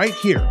Unscaled right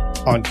here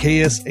on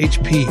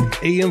KSHP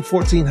AM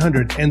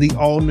 1400 and the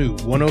all-new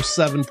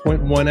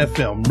 107.1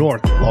 FM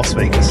North Las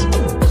Vegas.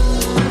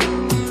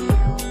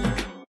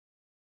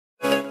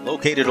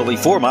 Located only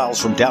 4 miles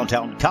from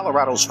downtown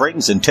Colorado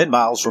Springs and 10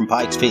 miles from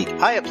Pikes Peak,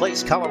 Hyatt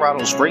Place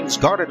Colorado Springs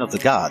Garden of the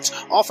Gods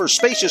offers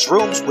spacious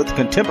rooms with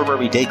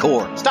contemporary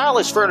decor,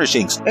 stylish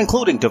furnishings,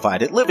 including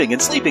divided living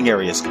and sleeping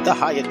areas, the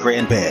Hyatt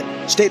Grand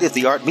Bed,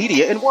 state-of-the-art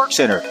media and work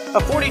center,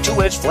 a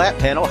 42-inch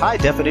flat-panel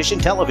high-definition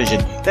television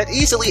that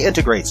easily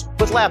integrates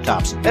with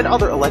laptops and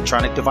other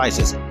electronic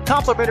devices.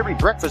 Complimentary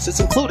breakfast is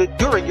included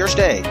during your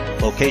stay.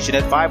 Location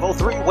at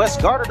 503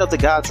 West Garden of the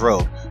Gods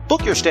Road.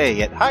 Book your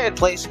stay at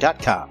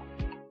hyattplace.com.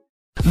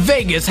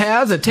 Vegas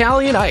has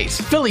Italian Ice.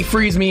 Philly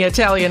Freeze Me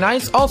Italian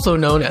Ice, also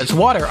known as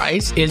water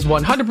ice, is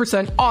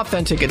 100%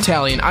 authentic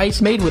Italian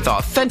ice made with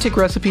authentic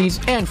recipes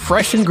and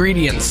fresh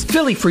ingredients.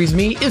 Philly Freeze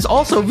Me is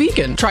also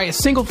vegan. Try a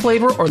single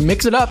flavor or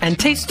mix it up and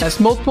taste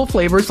test multiple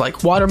flavors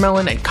like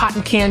watermelon and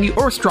cotton candy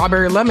or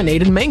strawberry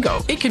lemonade and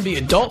mango. It can be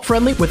adult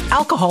friendly with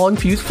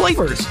alcohol-infused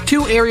flavors.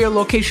 2 area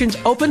locations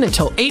open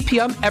until 8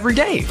 p.m. every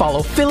day.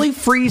 Follow Philly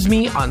Freeze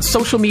Me on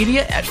social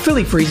media at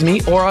Philly Freeze Me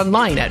or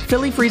online at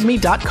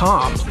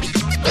phillyfreezeme.com.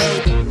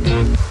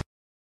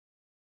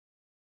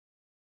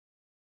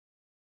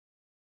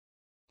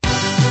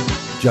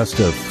 Just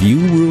a few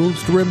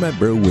rules to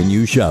remember when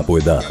you shop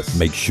with us.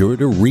 Make sure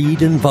to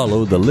read and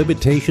follow the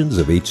limitations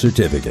of each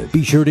certificate.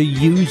 Be sure to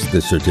use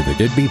the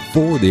certificate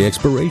before the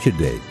expiration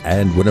date.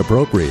 And when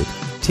appropriate,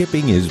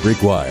 tipping is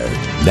required.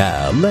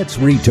 Now, let's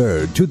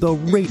return to the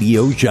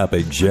Radio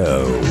Shopping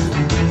Show.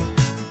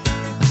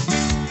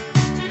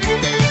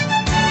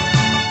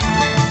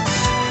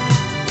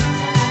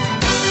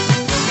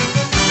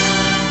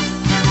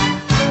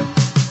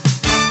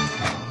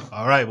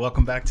 All right,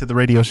 welcome back to the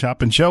Radio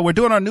Shopping Show. We're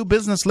doing our new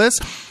business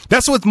list.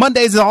 That's what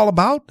Mondays is all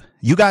about.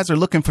 You guys are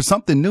looking for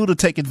something new to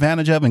take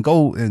advantage of and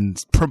go and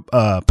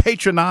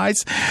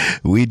patronize.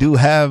 We do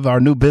have our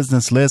new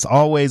business list,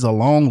 always a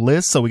long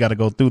list, so we got to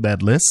go through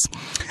that list.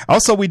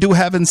 Also, we do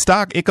have in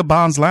stock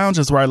Ichabod's Lounge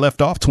is where I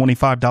left off,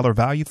 $25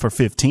 value for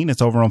 $15.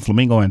 It's over on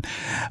Flamingo and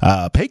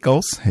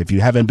Pecos. If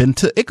you haven't been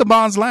to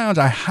Ichabod's Lounge,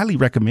 I highly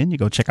recommend you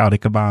go check out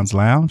Ichabod's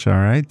Lounge. All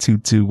right,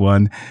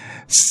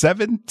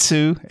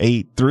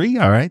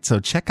 221-7283. All right, so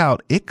check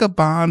out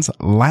Ichabod's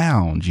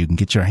Lounge. You can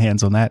get your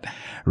hands on that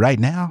right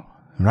now.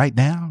 Right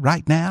now.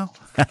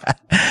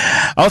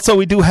 Also,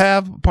 we do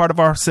have part of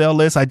our sale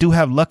list. I do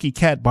have Lucky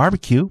Cat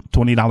Barbecue,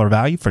 $20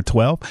 value for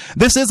 $12.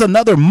 This is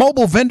another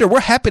mobile vendor. We're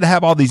happy to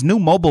have all these new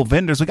mobile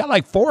vendors. We got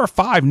like 4 or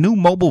 5 new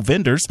mobile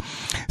vendors.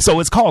 So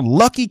it's called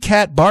Lucky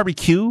Cat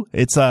Barbecue.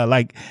 It's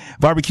like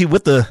barbecue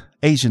with the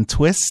Asian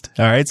twist.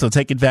 All right. So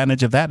take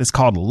advantage of that. It's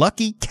called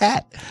Lucky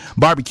Cat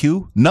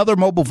Barbecue, another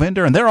mobile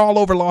vendor, and they're all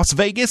over Las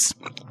Vegas.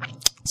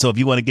 So if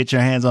you want to get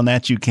your hands on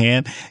that, you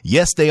can.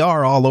 Yes, they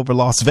are all over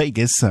Las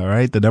Vegas. All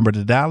right. The number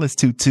to dial is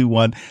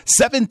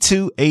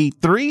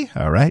 221-7283.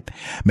 All right.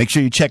 Make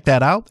sure you check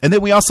that out. And then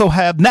we also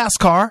have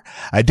NASCAR.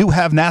 I do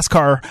have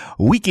NASCAR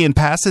weekend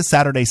passes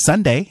Saturday,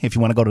 Sunday. If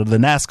you want to go to the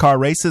NASCAR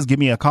races, give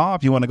me a call.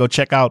 If you want to go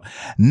check out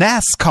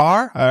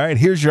NASCAR. All right.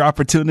 Here's your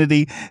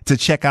opportunity to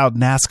check out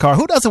NASCAR.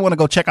 Who doesn't want to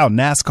go check out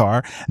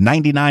NASCAR?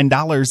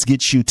 $99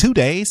 gets you 2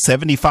 days.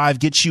 $75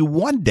 gets you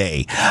 1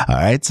 day. All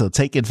right. So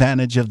take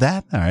advantage of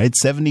that. All right.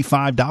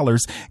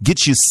 $75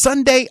 gets you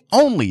Sunday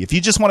only. If you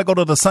just want to go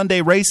to the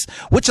Sunday race,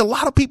 which a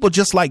lot of people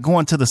just like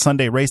going to the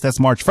Sunday race. That's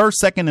March 1st,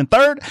 2nd, and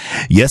 3rd.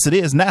 Yes, it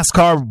is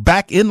NASCAR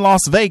back in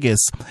Las Vegas.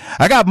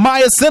 I got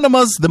Maya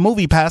Cinemas, the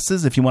movie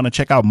passes. If you want to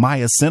check out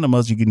Maya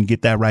Cinemas, you can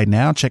get that right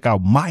now. Check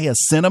out Maya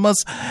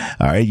Cinemas.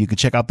 All right. You can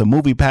check out the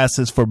movie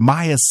passes for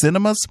Maya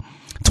Cinemas.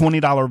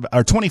 $20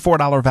 or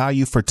 $24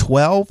 value for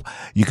 $12.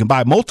 You can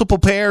buy multiple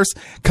pairs.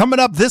 Coming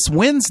up this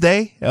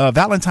Wednesday,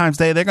 Valentine's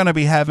Day, they're going to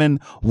be having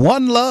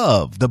One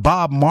Love, the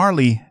Bob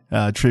Marley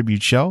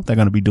tribute show. They're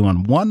going to be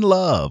doing One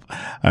Love.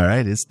 All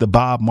right. It's the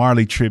Bob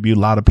Marley tribute. A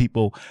lot of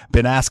people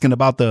been asking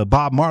about the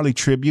Bob Marley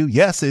tribute.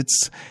 Yes,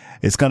 it's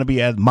going to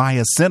be at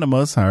Maya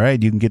Cinemas. All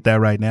right. You can get that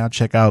right now.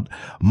 Check out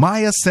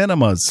Maya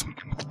Cinemas.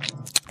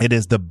 It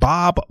is the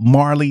Bob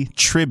Marley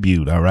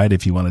tribute. All right.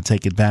 If you want to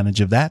take advantage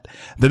of that,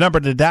 the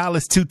number to dial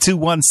is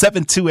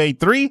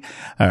 221-7283.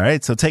 All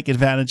right. So take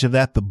advantage of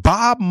that. The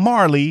Bob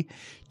Marley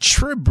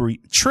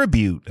tribute.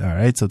 All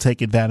right. So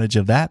take advantage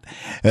of that.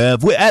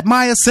 At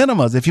Maya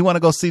Cinemas, if you want to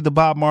go see the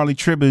Bob Marley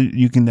tribute,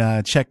 you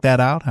can check that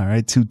out. All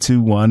right.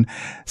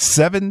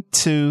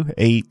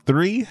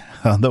 221-7283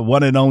 on the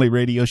one and only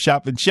Radio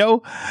Shopping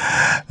Show.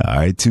 All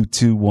right.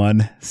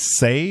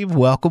 221-SAVE.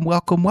 Welcome.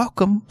 All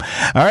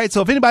right.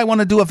 So if anybody want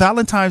to do a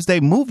Valentine's Day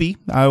movie,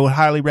 I would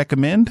highly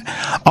recommend.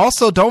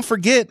 Also, don't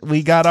forget,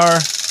 we got our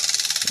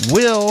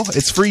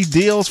it's free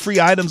deals, free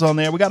items on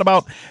there. We got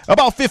about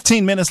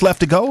 15 minutes left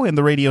to go in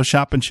the Radio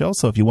Shopping Show.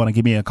 So if you want to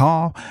give me a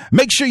call,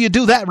 make sure you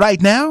do that right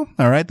now.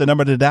 All right. The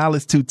number to dial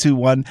is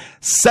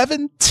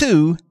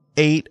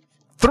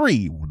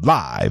 221-7283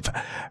 live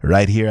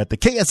right here at the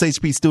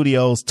KSHP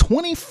Studios,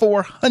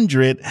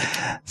 2400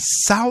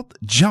 South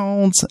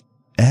Jones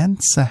and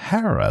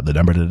Sahara. The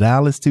number to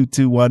dial is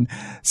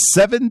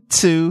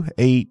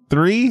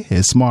 221-7283.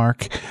 It's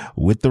Mark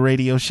with the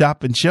Radio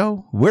Shopping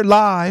Show. We're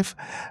live.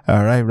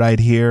 All right. Right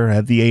here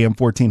at the AM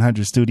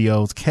 1400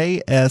 Studios,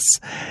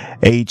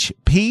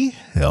 KSHP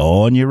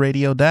on your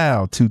radio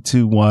dial,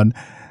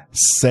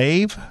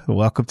 221-SAVE.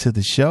 Welcome to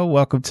the show.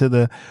 Welcome to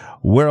the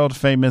world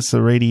famous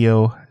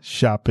Radio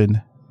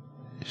Shopping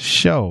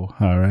Show.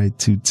 All right.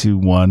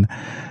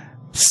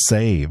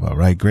 221-SAVE. All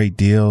right. Great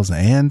deals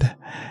and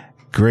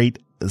great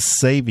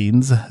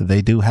savings.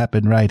 They do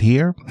happen right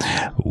here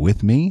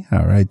with me.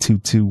 All right.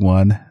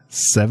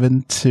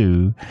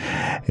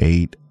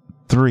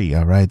 221-7283.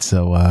 All right.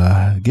 So,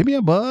 give me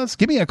a buzz,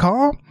 give me a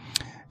call.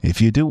 if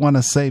you do want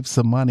to save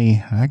some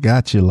money, I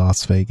got you,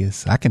 Las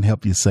Vegas. I can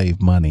help you save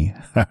money.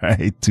 All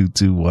right.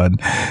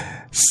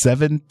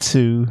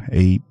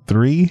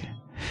 221-7283.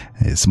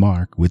 It's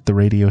Mark with the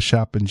Radio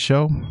Shopping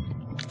Show.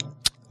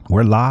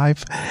 We're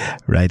live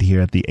right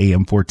here at the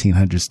AM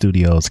 1400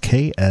 studios,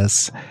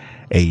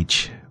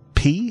 KSHP.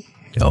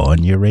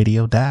 On your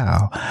radio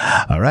dial.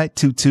 All right.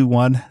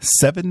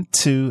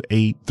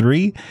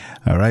 221-7283.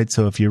 All right.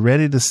 So if you're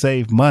ready to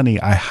save money,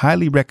 I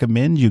highly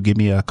recommend you give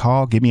me a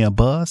call, give me a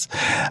buzz.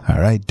 All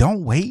right.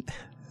 Don't wait.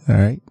 All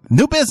right.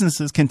 New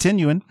businesses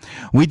continuing.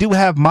 We do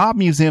have Mob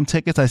Museum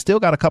tickets. I still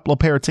got a couple of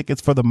pair of tickets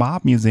for the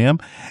Mob Museum.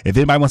 If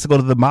anybody wants to go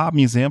to the Mob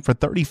Museum for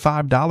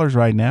 $35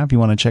 right now, if you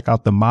want to check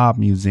out the Mob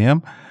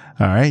Museum.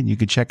 All right. You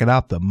can check it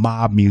out. The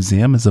Mob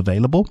Museum is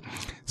available.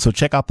 So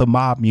check out the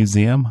Mob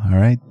Museum. All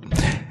right.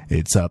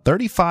 It's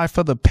 $35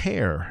 for the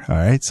pair. All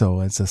right.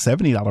 So it's a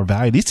 $70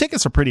 value. These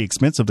tickets are pretty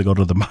expensive to go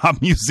to the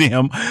Mob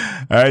Museum.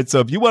 All right.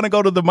 So if you want to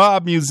go to the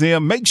Mob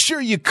Museum, make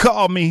sure you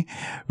call me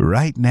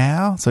right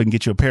now so I can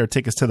get you a pair of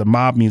tickets to the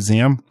Mob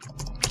Museum.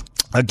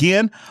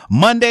 Again,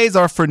 Mondays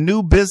are for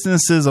new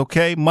businesses.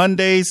 Okay.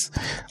 Mondays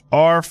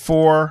are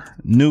for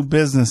new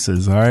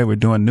businesses. All right. We're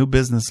doing new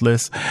business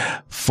lists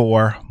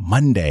for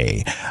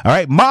Monday. All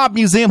right. Mob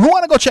Museum. Who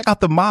want to go check out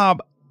the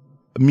Mob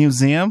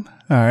Museum?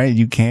 All right.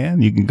 You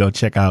can go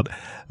check out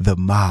the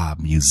Mob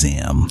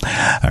Museum.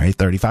 All right.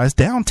 35 is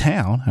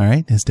downtown. All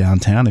right. It's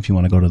downtown if you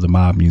want to go to the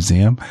Mob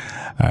Museum.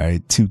 All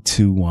right.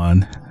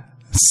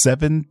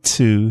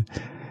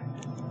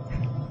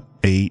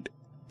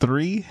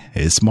 221-7283.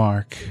 It's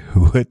Mark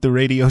with the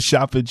Radio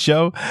Shopping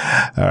Show.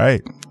 All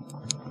right.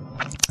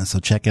 So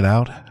check it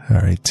out. All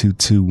right.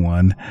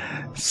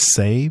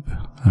 221-SAVE.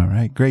 All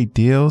right. Great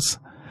deals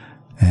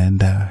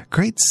and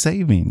great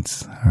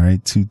savings. All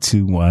right.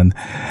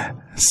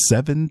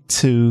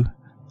 221-7283.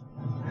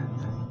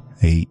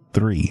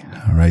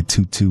 All right.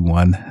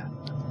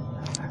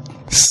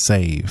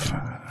 221-SAVE. All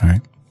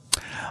right.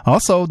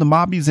 Also, the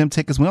Mob Museum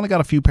tickets, we only got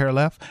a few pair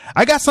left.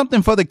 I got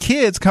something for the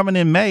kids coming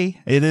in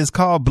May. It is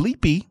called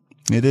Bleepy.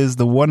 It is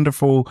the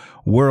Wonderful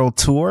World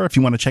Tour. If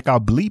you want to check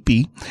out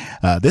Bleepy,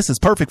 this is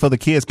perfect for the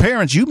kids.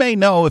 Parents, you may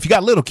know, if you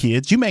got little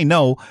kids, you may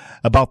know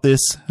about this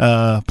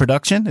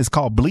production. It's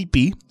called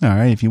Bleepy. All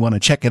right. If you want to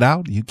check it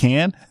out, you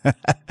can.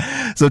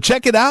 So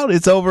check it out.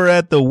 It's over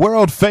at the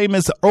world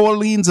famous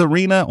Orleans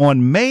Arena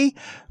on May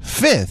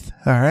 5th.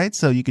 All right.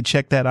 So you can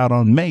check that out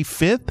on May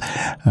 5th.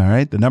 All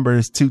right. The number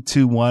is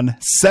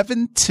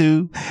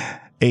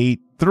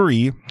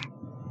 221-7283.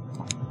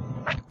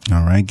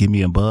 All right. Give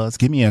me a buzz.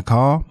 Give me a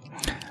call.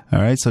 All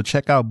right. So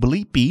check out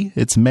Bleepy.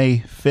 It's May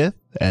 5th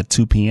at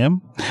 2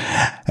 p.m.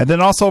 And then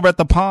also over at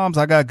the Palms,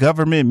 I got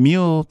Government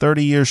Mule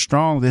 30 Years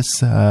Strong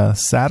this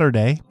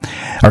Sunday,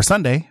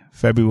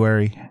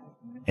 February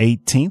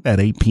 18th at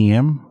 8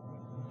 p.m.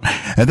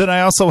 And then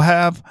I also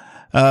have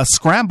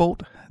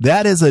Scrambled.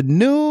 That is a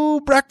new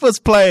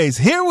breakfast place.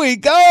 Here we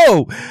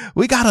go.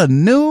 We got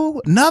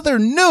another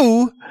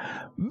new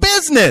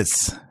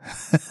business.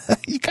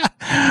 You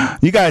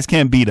guys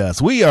can't beat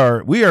us. We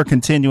are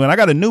continuing. I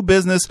got a new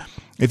business.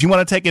 If you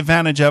want to take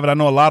advantage of it, I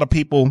know a lot of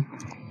people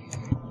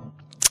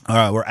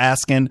were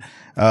asking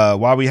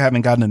why we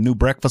haven't gotten a new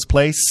breakfast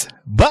place,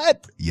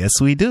 but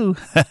yes, we do.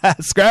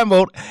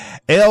 Scrambled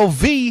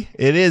LV.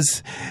 It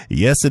is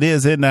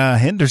in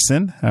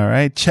Henderson. All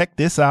right. Check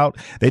this out.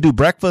 They do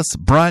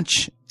breakfast,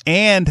 brunch,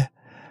 and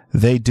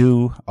they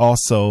do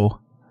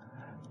also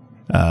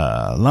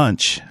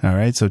lunch. All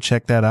right. So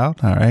check that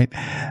out. All right.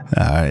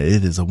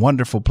 It is a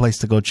wonderful place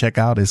to go check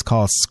out. It's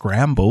called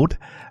Scrambled.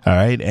 All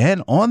right.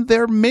 And on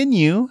their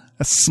menu,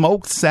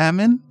 smoked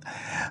salmon,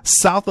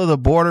 south of the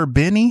border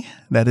Benny.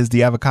 That is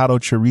the avocado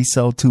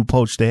chorizo, 2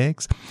 poached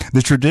eggs,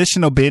 the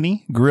traditional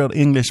Benny grilled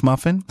English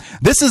muffin.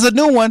 This is a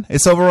new one.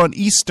 It's over on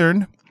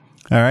Eastern.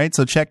 All right.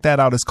 So check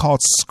that out. It's called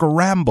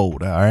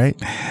Scrambled. All right.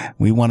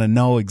 We want to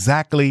know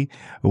exactly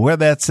where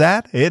that's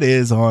at. It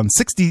is on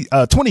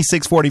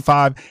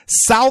 2645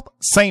 South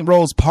St.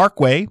 Rose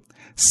Parkway.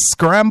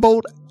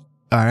 Scrambled.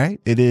 All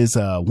right. It is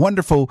a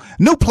wonderful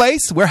new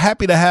place. We're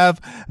happy to have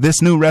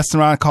this new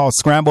restaurant called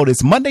Scrambled.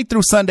 It's Monday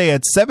through Sunday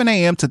at 7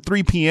 a.m. to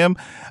 3 p.m.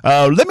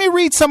 Let me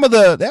read some of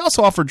they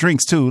also offer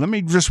drinks too. Let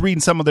me just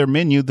read some of their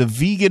menu. The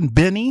vegan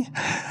Benny.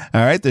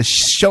 All right. The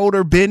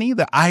shoulder Benny,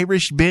 the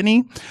Irish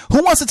Benny.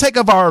 Who wants to take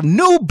up our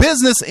new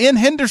business in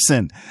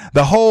Henderson?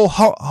 The whole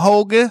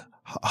hog,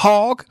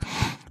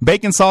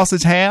 bacon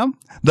sausage ham,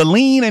 the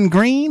lean and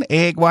green,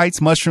 egg whites,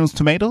 mushrooms,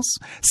 tomatoes,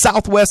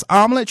 Southwest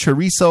omelet,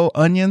 chorizo,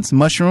 onions,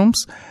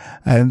 mushrooms.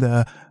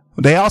 And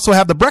they also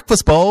have the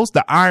breakfast bowls,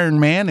 the Iron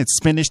Man. It's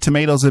spinach,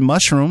 tomatoes, and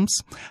mushrooms.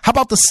 How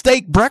about the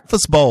steak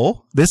breakfast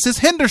bowl? This is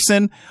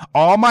Henderson.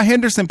 All my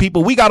Henderson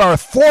people. We got our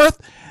 4th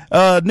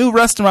new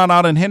restaurant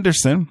out in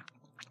Henderson.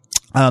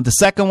 The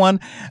second one,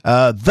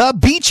 The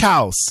Beach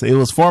House. It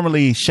was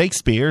formerly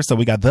Shakespeare. So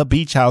we got The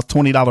Beach House,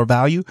 $20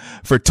 value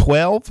for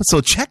 $12. So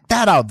check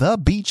that out. The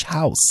Beach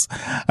House.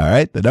 All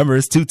right. The number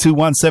is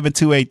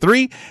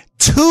 221-7283.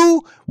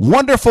 2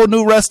 wonderful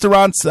new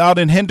restaurants out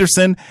in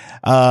Henderson.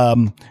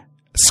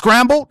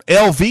 Scrambled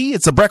LV.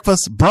 It's a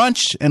breakfast,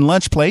 brunch, and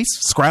lunch place.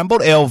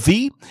 Scrambled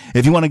LV.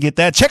 If you want to get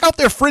that, check out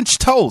their French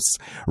toast,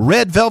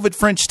 red velvet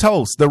French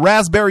toast, the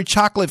raspberry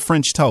chocolate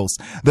French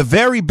toast, the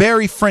very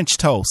berry French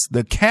toast,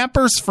 the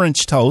Campers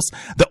French toast,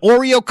 the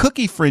Oreo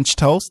cookie French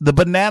toast, the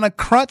banana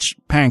crunch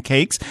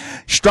pancakes,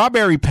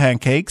 strawberry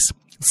pancakes,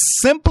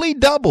 simply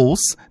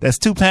doubles. That's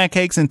 2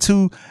 pancakes and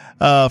 2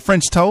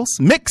 French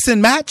toast, mix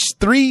and match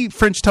 3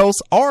 French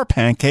toasts or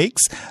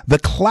pancakes, the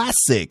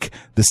classic,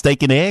 the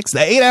steak and eggs, the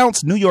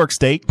 8-ounce New York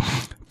steak,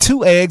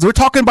 2 eggs. We're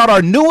talking about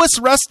our newest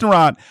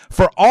restaurant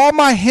for all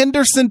my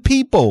Henderson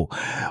people.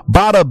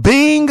 Bada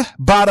bing,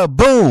 bada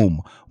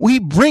boom. We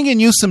bringing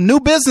you some new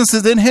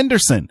businesses in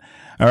Henderson.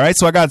 All right.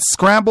 So I got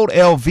Scrambled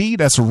LV.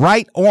 That's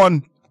right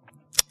on,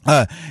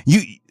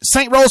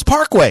 St. Rose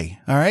Parkway.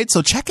 All right.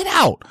 So check it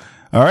out.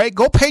 All right.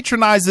 Go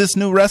patronize this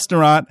new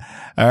restaurant.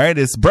 All right.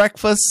 It's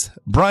breakfast,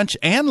 brunch,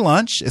 and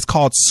lunch. It's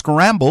called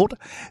Scrambled,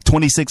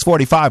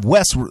 2645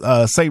 West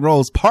St.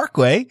 Rose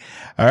Parkway.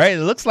 All right.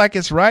 It looks like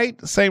it's right.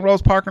 St.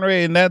 Rose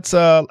Parkway, and that's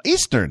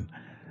Eastern.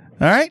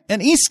 All right.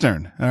 And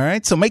Eastern. All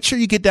right. So make sure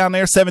you get down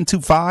there,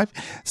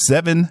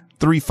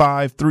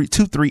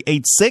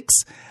 725-735-2386.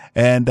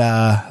 And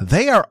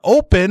they are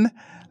open.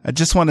 I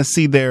just want to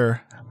see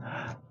their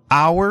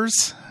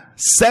hours.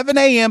 7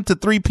 a.m. to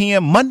 3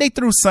 p.m. Monday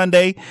through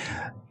Sunday.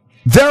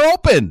 They're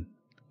open.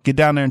 Get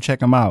down there and check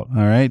them out.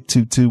 All right.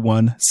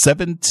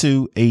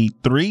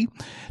 221-7283.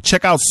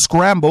 Check out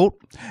Scrambled.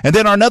 And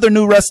then our another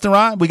new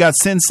restaurant, we got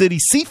Sin City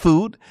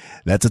Seafood.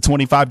 That's a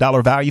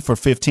 $25 value for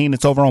 $15.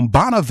 It's over on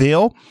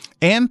Bonneville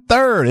and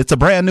 3rd. It's a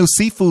brand new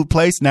seafood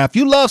place. Now, if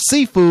you love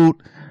seafood,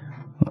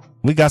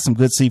 we got some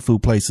good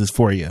seafood places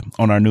for you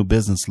on our new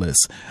business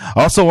list.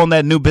 Also on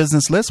that new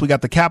business list, we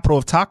got the Capital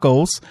of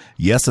Tacos.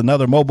 Yes,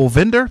 another mobile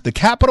vendor. The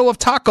Capital of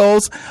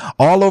Tacos,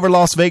 all over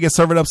Las Vegas,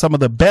 serving up some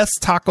of the best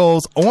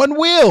tacos on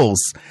wheels.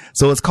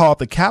 So it's called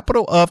the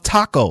Capital of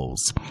Tacos.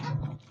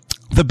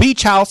 The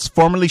Beach House,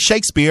 formerly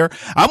Shakespeare.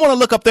 I want to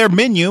look up their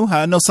menu.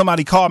 I know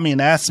somebody called me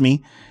and asked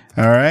me.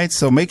 All right,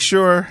 so make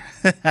sure.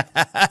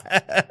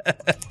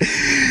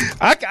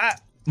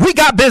 We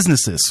got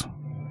businesses.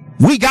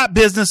 We got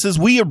businesses.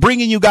 We are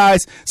bringing you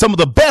guys some of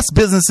the best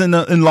business in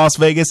Las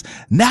Vegas.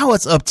 Now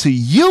it's up to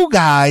you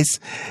guys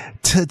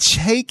to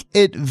take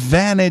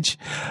advantage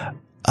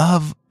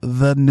of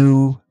the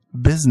new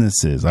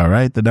businesses. All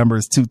right. The number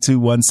is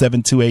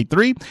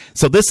 221-7283.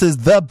 So this is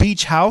the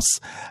Beach House.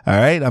 All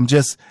right. I'm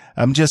just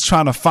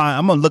trying to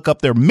I'm going to look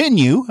up their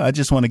menu. I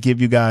just want to give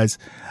you guys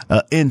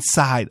an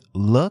inside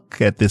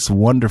look at this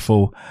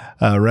wonderful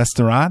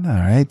restaurant. All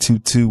right.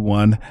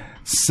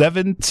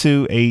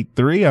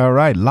 221-7283. All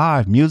right.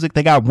 Live music.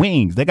 They got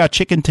wings. They got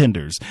chicken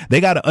tenders.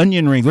 They got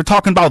onion rings. We're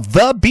talking about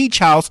the Beach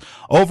House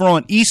over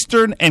on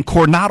Eastern and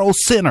Coronado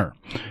Center.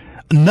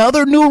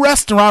 Another new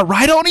restaurant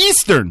right on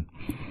Eastern.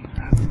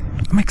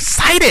 I'm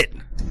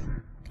excited.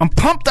 I'm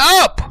pumped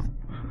up.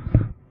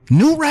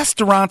 New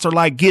restaurants are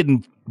like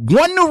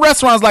one new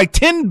restaurant is like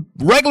 10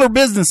 regular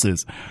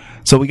businesses.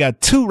 So we got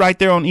 2 right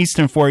there on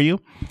Eastern for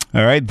you.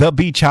 All right. The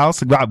Beach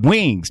House. We got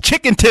wings,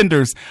 chicken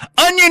tenders,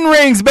 onion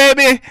rings,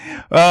 baby.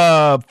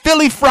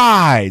 Philly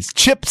fries,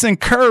 chips and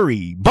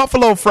curry,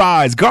 buffalo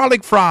fries,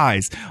 garlic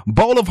fries,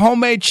 bowl of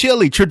homemade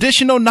chili,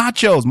 traditional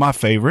nachos, my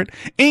favorite,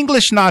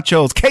 English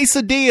nachos,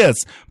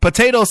 quesadillas,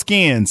 potato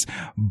skins,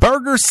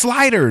 burger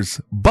sliders,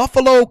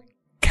 buffalo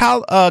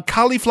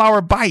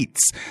cauliflower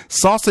bites,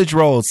 sausage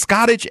rolls,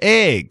 Scottish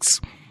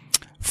eggs,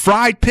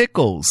 fried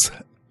pickles,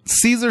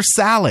 Caesar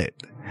salad,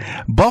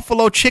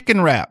 buffalo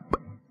chicken wrap,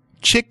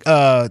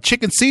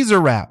 chicken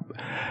Caesar wrap,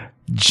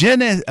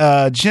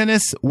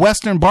 Genesis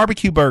Western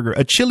barbecue burger,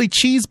 a chili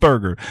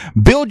cheeseburger,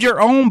 build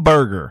your own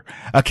burger,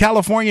 a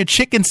California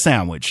chicken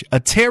sandwich, a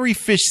Terry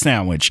fish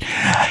sandwich,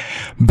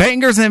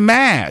 bangers and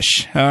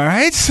mash. All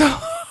right. So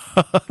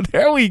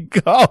there we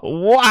go.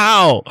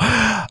 Wow.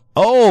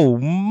 Oh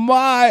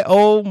my.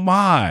 Oh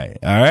my.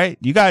 All right.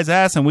 You guys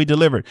asked and we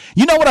delivered.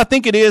 You know what I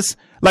think it is?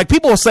 Like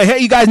people will say, hey,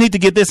 you guys need to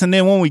get this. And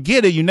then when we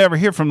get it, you never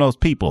hear from those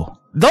people.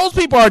 Those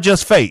people are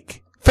just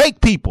fake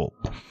people.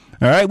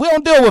 All right. We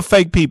don't deal with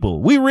fake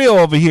people. We real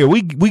over here.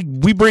 We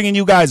bringing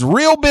you guys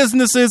real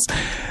businesses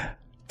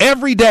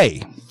every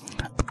day.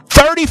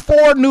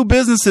 34 new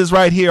businesses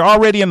right here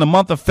already in the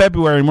month of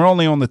February, and we're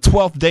only on the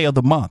 12th day of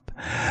the month.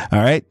 All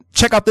right.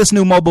 Check out this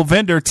new mobile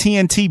vendor,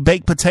 TNT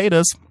Baked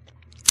Potatoes.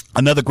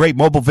 Another great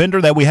mobile vendor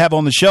that we have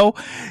on the show.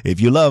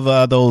 If you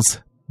love those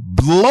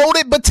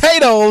bloated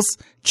potatoes,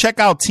 check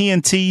out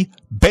TNT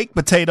Baked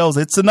Potatoes.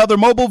 It's another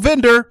mobile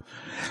vendor.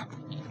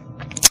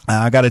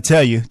 I got to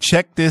tell you,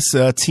 check this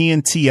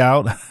TNT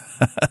out.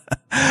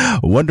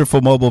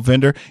 Wonderful mobile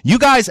vendor. You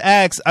guys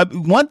asked,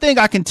 one thing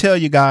I can tell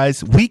you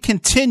guys, we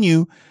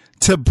continue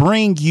to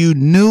bring you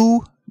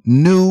new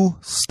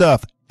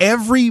stuff.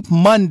 Every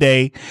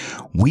Monday,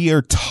 we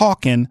are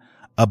talking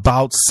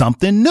about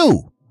something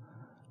new.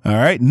 All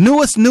right.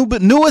 Newest new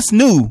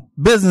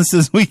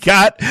businesses we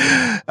got,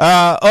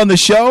 on the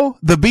show.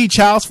 The Beach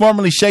House,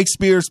 formerly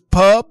Shakespeare's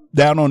Pub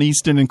down on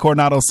Eastern and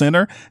Coronado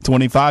Center,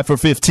 25 for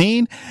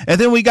 $15.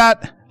 And then we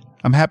got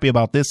I'm happy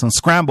about this one.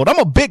 Scrambled. I'm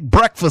a big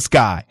breakfast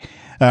guy.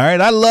 All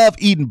right. I love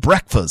eating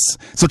breakfast.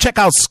 So check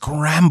out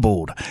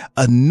Scrambled,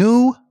 a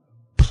new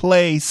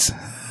place.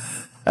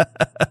 All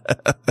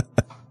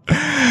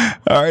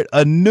right.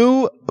 A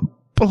new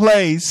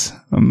place.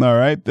 All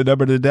right. The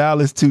number to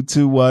dial is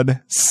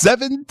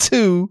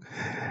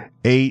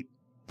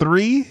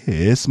 221-7283.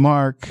 It's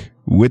Mark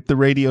with the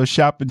Radio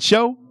Shopping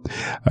Show.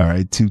 All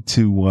right.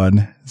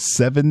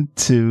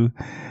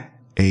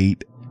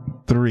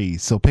 221-7283.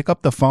 So pick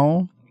up the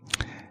phone.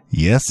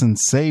 Yes. And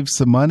save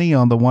some money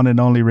on the one and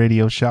only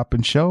Radio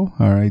Shopping Show.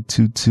 All right.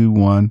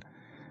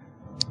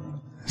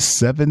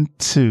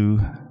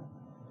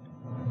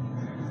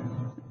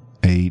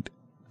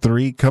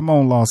 221-7283. Come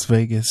on, Las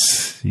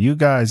Vegas. You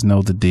guys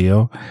know the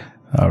deal.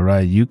 All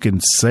right. You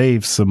can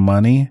save some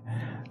money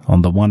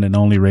on the one and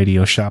only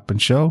Radio Shopping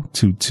Show.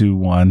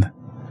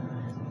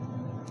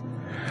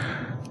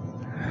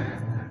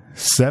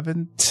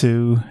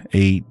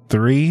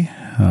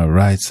 221-7283. All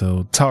right.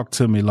 So talk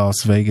to me,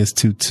 Las Vegas.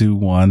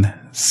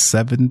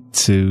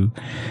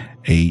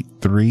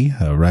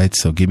 221-7283. All right.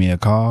 So give me a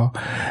call.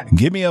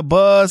 Give me a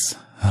buzz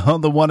on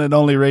the one and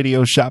only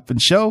Radio Shopping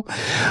Show.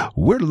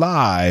 We're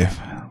live.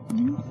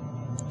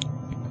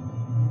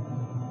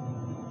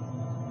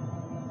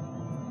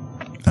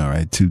 All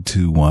right.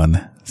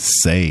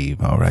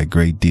 221-SAVE. All right.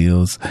 Great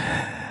deals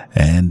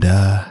and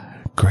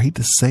great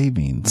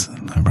savings.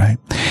 All right.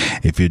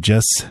 If you're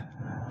just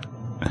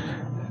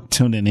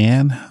tuning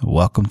in,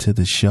 welcome to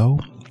the show.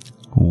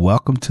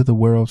 Welcome to the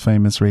world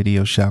famous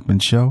Radio Shopping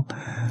Show.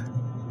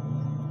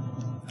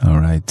 All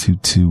right.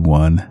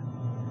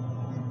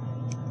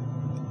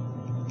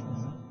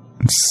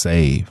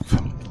 221-SAVE.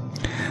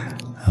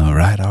 All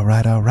right.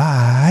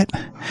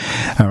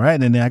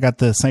 And then I got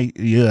the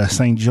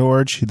St.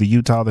 George, the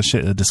Utah,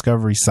 the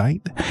Discovery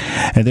site.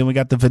 And then we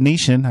got the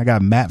Venetian. I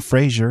got Matt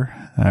Frazier.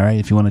 All right.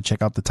 If you want to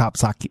check out the top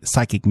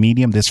psychic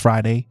medium this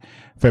Friday,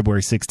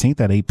 February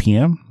 16th at 8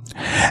 p.m.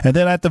 And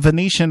then at the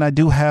Venetian, I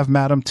do have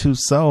Madame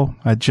Tussauds.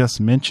 I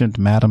just mentioned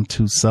Madame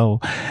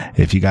Tussauds.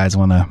 If you guys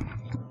want to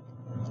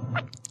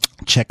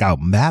check out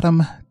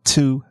Madame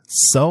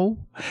Tussauds,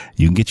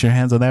 you can get your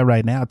hands on that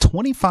right now.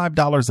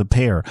 $25 a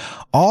pair.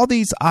 All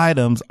these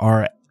items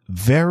are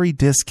very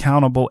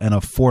discountable and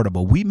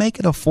affordable. We make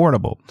it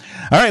affordable.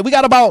 All right. We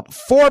got about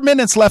 4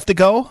 minutes left to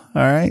go. All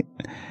right.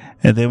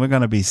 And then we're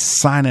going to be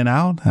signing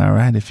out. All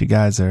right. If you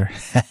guys are.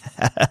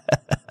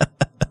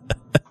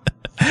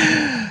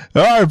 All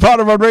right. Part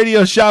of our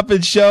Radio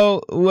Shopping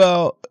Show.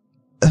 Well,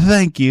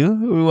 thank you.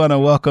 We want to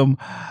welcome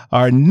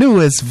our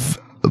newest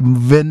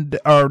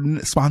our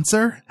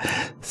sponsor,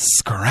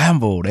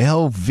 Scrambled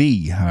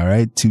LV. All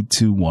right.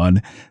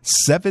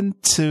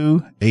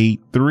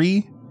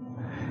 221-7283.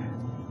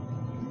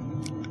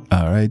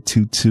 All right.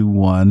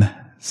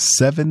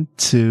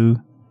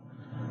 221-72.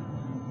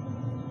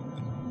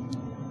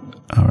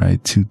 All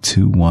right.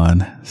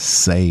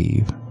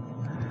 221-SAVE.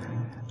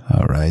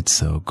 All right.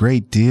 So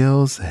great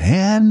deals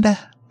and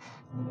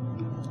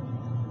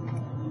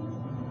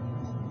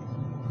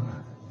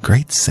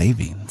great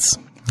savings.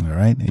 All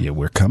right. Yeah,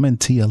 we're coming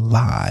to you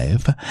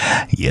live.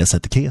 Yes,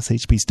 at the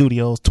KSHP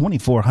Studios,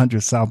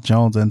 2400 South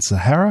Jones and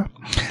Sahara.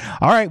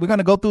 All right. We're going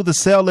to go through the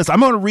sale list.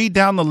 I'm going to read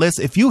down the list.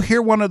 If you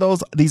hear one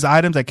of these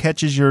items that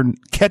catches your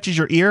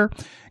ear,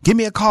 give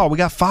me a call. We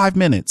got 5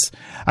 minutes.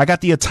 I got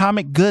the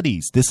Atomic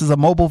Goodies. This is a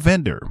mobile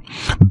vendor.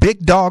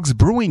 Big Dogs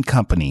Brewing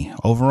Company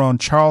over on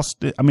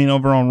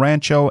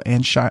Rancho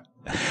and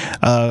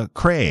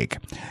Craig.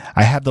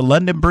 I have the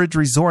London Bridge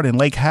Resort in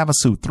Lake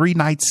Havasu,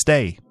 3-night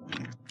stay.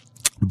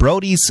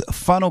 Brody's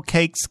Funnel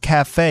Cakes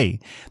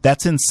Cafe.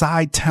 That's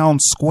inside Town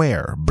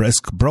Square.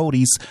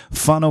 Brody's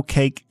Funnel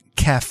Cake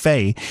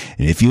Cafe.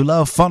 And if you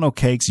love funnel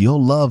cakes,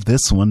 you'll love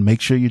this one.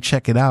 Make sure you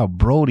check it out.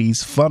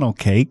 Brody's Funnel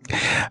Cake.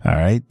 All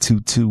right.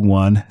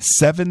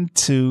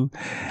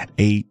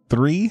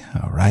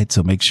 221-7283. All right.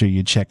 So make sure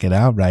you check it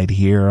out right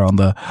here on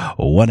the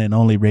one and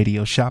only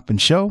Radio Shopping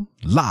Show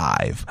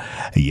live.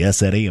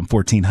 Yes, at AM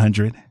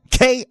 1400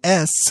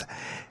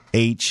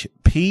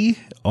 KSHP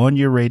on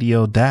your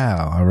radio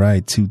dial. All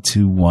right.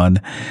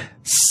 221.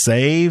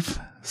 Save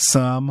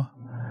some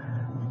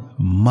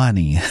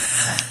money.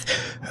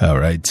 All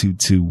right.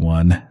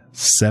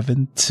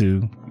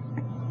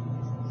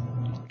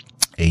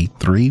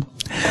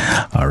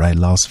 221-7283. All right.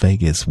 Las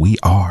Vegas. We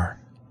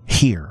are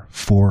here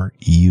for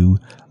you,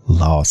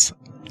 Las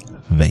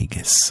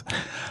Vegas.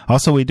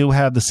 Also, we do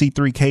have the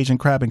C3 Cajun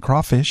Crab and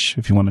Crawfish.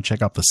 If you want to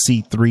check out the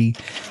C3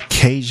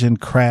 Cajun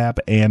Crab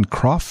and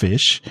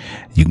Crawfish,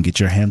 you can get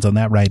your hands on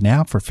that right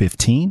now for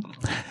 $15.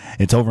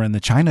 It's over in the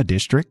China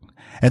District.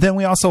 And then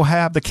we also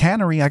have the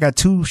Cannery. I got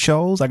 2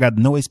 shows. I got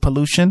Noise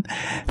Pollution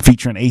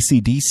featuring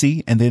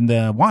AC/DC, and then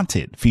the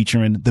Wanted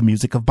featuring the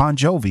music of Bon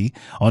Jovi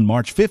on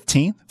March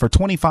 15th for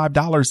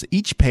 $25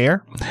 each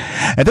pair.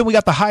 And then we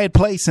got the Hyatt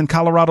Place in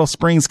Colorado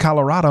Springs,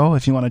 Colorado.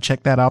 If you want to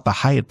check that out, the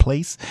Hyatt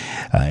Place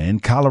in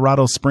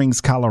Colorado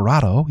Springs,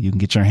 Colorado, you can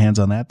get your hands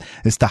on that.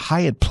 It's the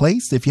Hyatt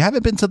Place. If you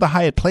haven't been to the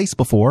Hyatt Place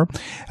before,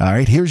 all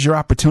right, here's your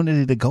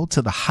opportunity to go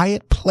to the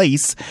Hyatt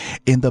Place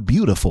in the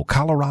beautiful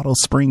Colorado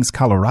Springs,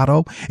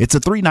 Colorado. It's a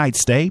 3-night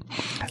stay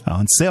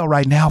on sale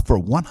right now for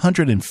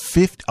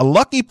 $150. A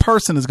lucky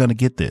person is going to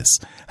get this.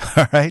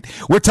 All right.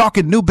 We're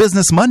talking New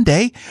Business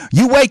Monday.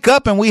 You wake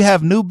up and we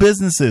have new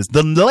businesses.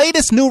 The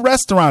latest new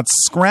restaurants,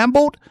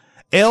 Scrambled,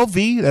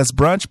 LV, that's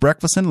brunch,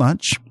 breakfast, and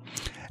lunch.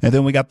 And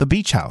then we got the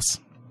Beach House.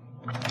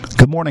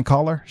 Good morning,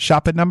 caller.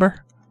 Shopping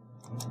number.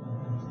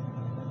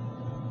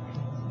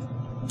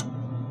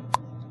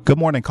 Good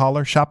morning,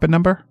 caller. Shopping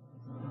number.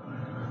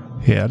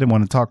 Yeah, I didn't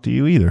want to talk to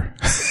you either.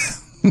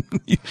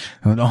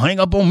 Don't hang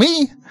up on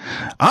me.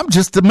 I'm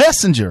just the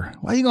messenger.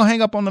 Why are you going to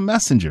hang up on the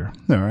messenger?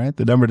 All right.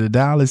 The number to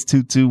dial is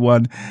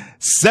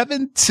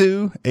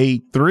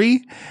 221-7283.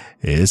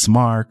 It's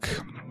Mark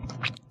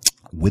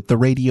with the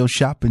Radio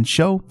Shopping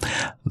Show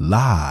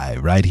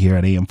live right here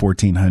at AM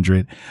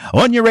 1400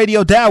 on your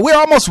radio dial. We're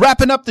almost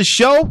wrapping up the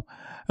show.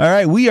 All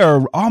right. We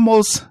are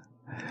almost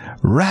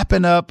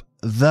wrapping up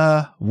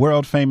the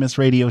world famous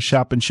Radio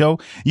Shopping Show.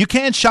 You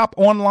can shop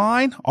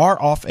online or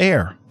off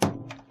air.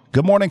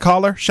 Good morning,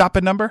 caller.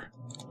 Shopping number.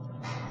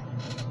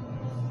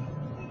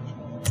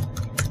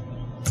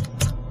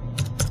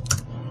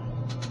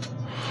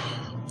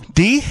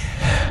 D.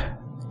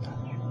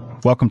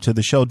 Welcome to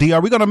the show. D,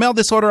 are we going to mail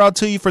this order out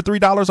to you for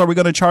 $3 or are we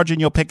going to charge you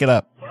and you'll pick it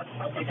up?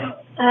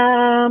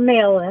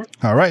 Mail it.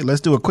 All right,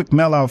 let's do a quick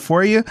mail out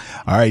for you.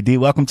 All right, D,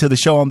 welcome to the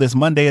show on this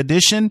Monday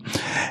edition.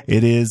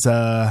 It is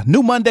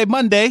New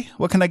Monday.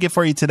 What can I get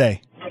for you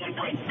today?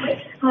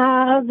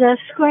 The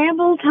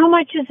Scrambled, how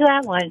much is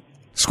that one?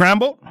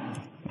 Scrambled?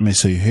 Let me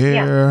see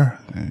here.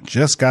 Yeah.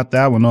 Just got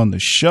that one on the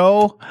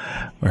show.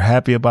 We're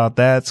happy about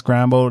that.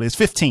 Scrambled is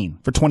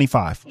 $15 for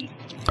 $25.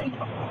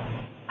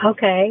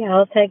 Okay,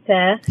 I'll take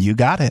that. You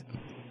got it.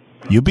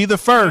 You be the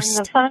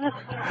first.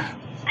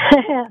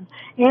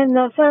 And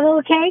the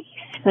funnel cake?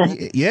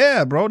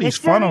 Yeah, bro. These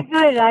funnel. It's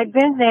very good. I've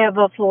been there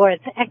before.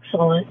 It's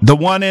excellent. The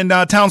one in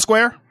Town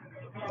Square?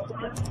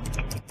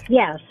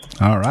 Yes.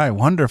 All right.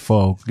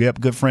 Wonderful.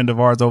 Yep. Good friend of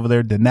ours over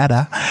there,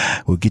 Danetta.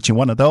 We'll get you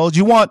one of those.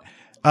 You want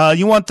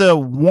the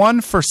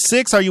 1 for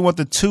 $6 or you want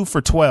the 2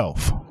 for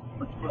 $12?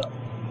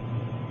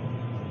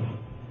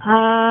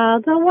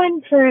 The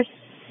 1 for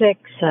 $6,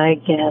 I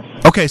guess.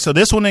 Okay. So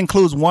this one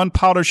includes 1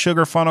 powdered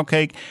sugar funnel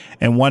cake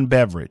and 1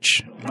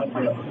 beverage.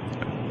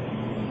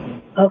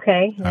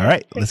 Okay. All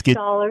right. Let's get.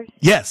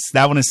 Yes.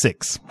 That one is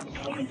 $6.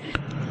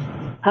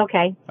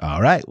 Okay.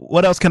 All right.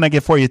 What else can I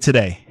get for you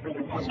today?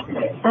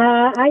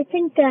 I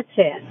think that's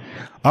it.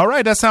 All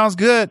right. That sounds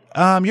good.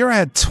 You're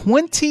at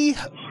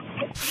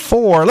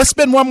 24. Let's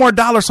spend $1 more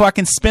so I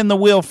can spin the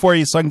wheel for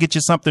you so I can get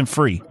you something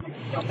free.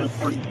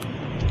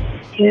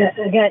 Yeah,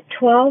 I got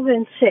 12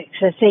 and 6.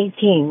 That's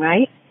 18,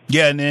 right?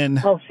 Yeah, and then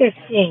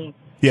 15.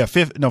 Yeah,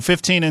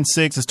 15 and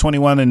 6 is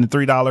 21 and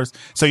 $3.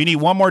 So you need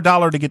 $1 more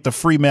to get the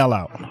free mail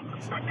out.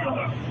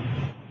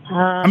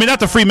 I mean, not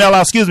the free mail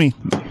out. Excuse me.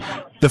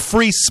 The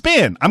free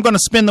spin. I'm going to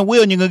spin the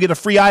wheel and you're going to get a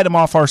free item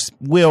off our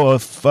wheel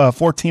of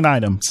 14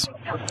 items.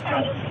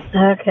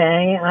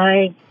 Okay.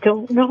 I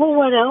don't know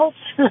what else.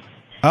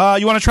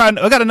 You want to try?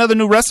 I got another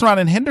new restaurant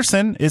in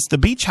Henderson. It's the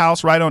Beach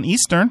House right on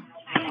Eastern.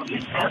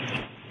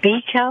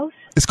 Beach House?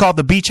 It's called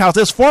the Beach House.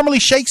 It was formerly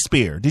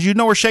Shakespeare. Did you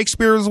know where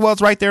Shakespeare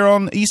was? Right there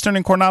on Eastern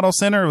and Coronado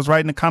Center. It was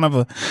right in the kind of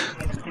a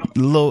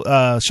little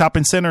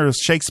shopping center. It was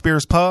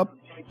Shakespeare's Pub.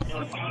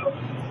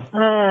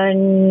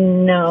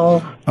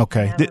 No.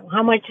 Okay.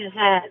 How much is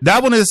that?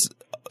 That one is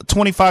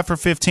 25 for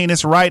 15.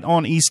 It's right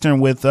on Eastern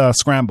with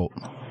Scrambled.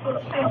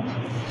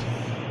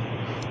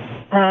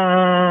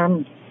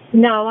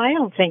 No, I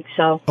don't think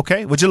so.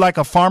 Okay. Would you like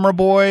a Farmer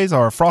Boys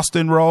or a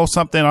Frosted Roll,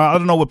 something? I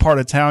don't know what part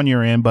of town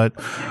you're in, but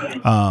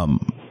no,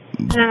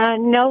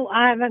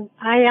 I haven't.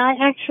 I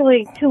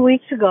actually 2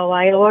 weeks ago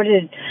I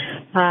ordered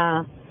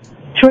 3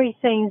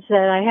 things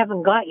that I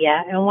haven't got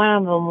yet, and one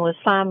of them was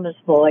Farmer's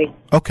Boy.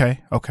 Okay.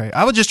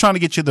 I was just trying to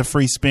get you the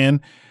free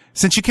spin.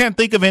 Since you can't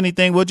think of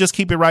anything, we'll just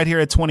keep it right here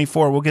at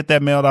 24. We'll get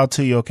that mailed out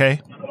to you, okay?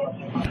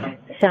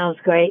 Sounds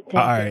great. All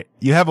right.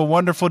 You have a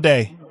wonderful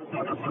day.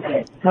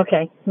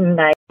 Okay.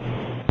 Bye.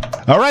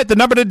 All right. The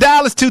number to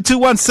dial is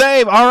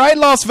 221-SAVE. All right,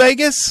 Las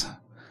Vegas.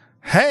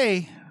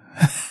 Hey.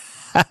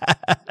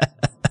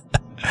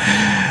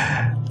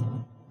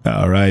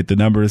 All right. The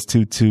number is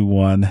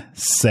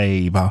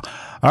 221-SAVE. All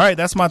right.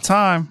 That's my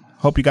time.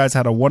 Hope you guys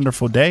had a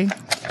wonderful day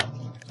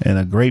and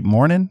a great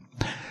morning.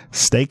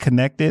 Stay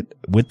connected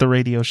with the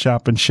Radio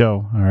Shopping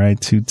Show. All right.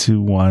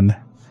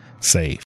 221-SAVE.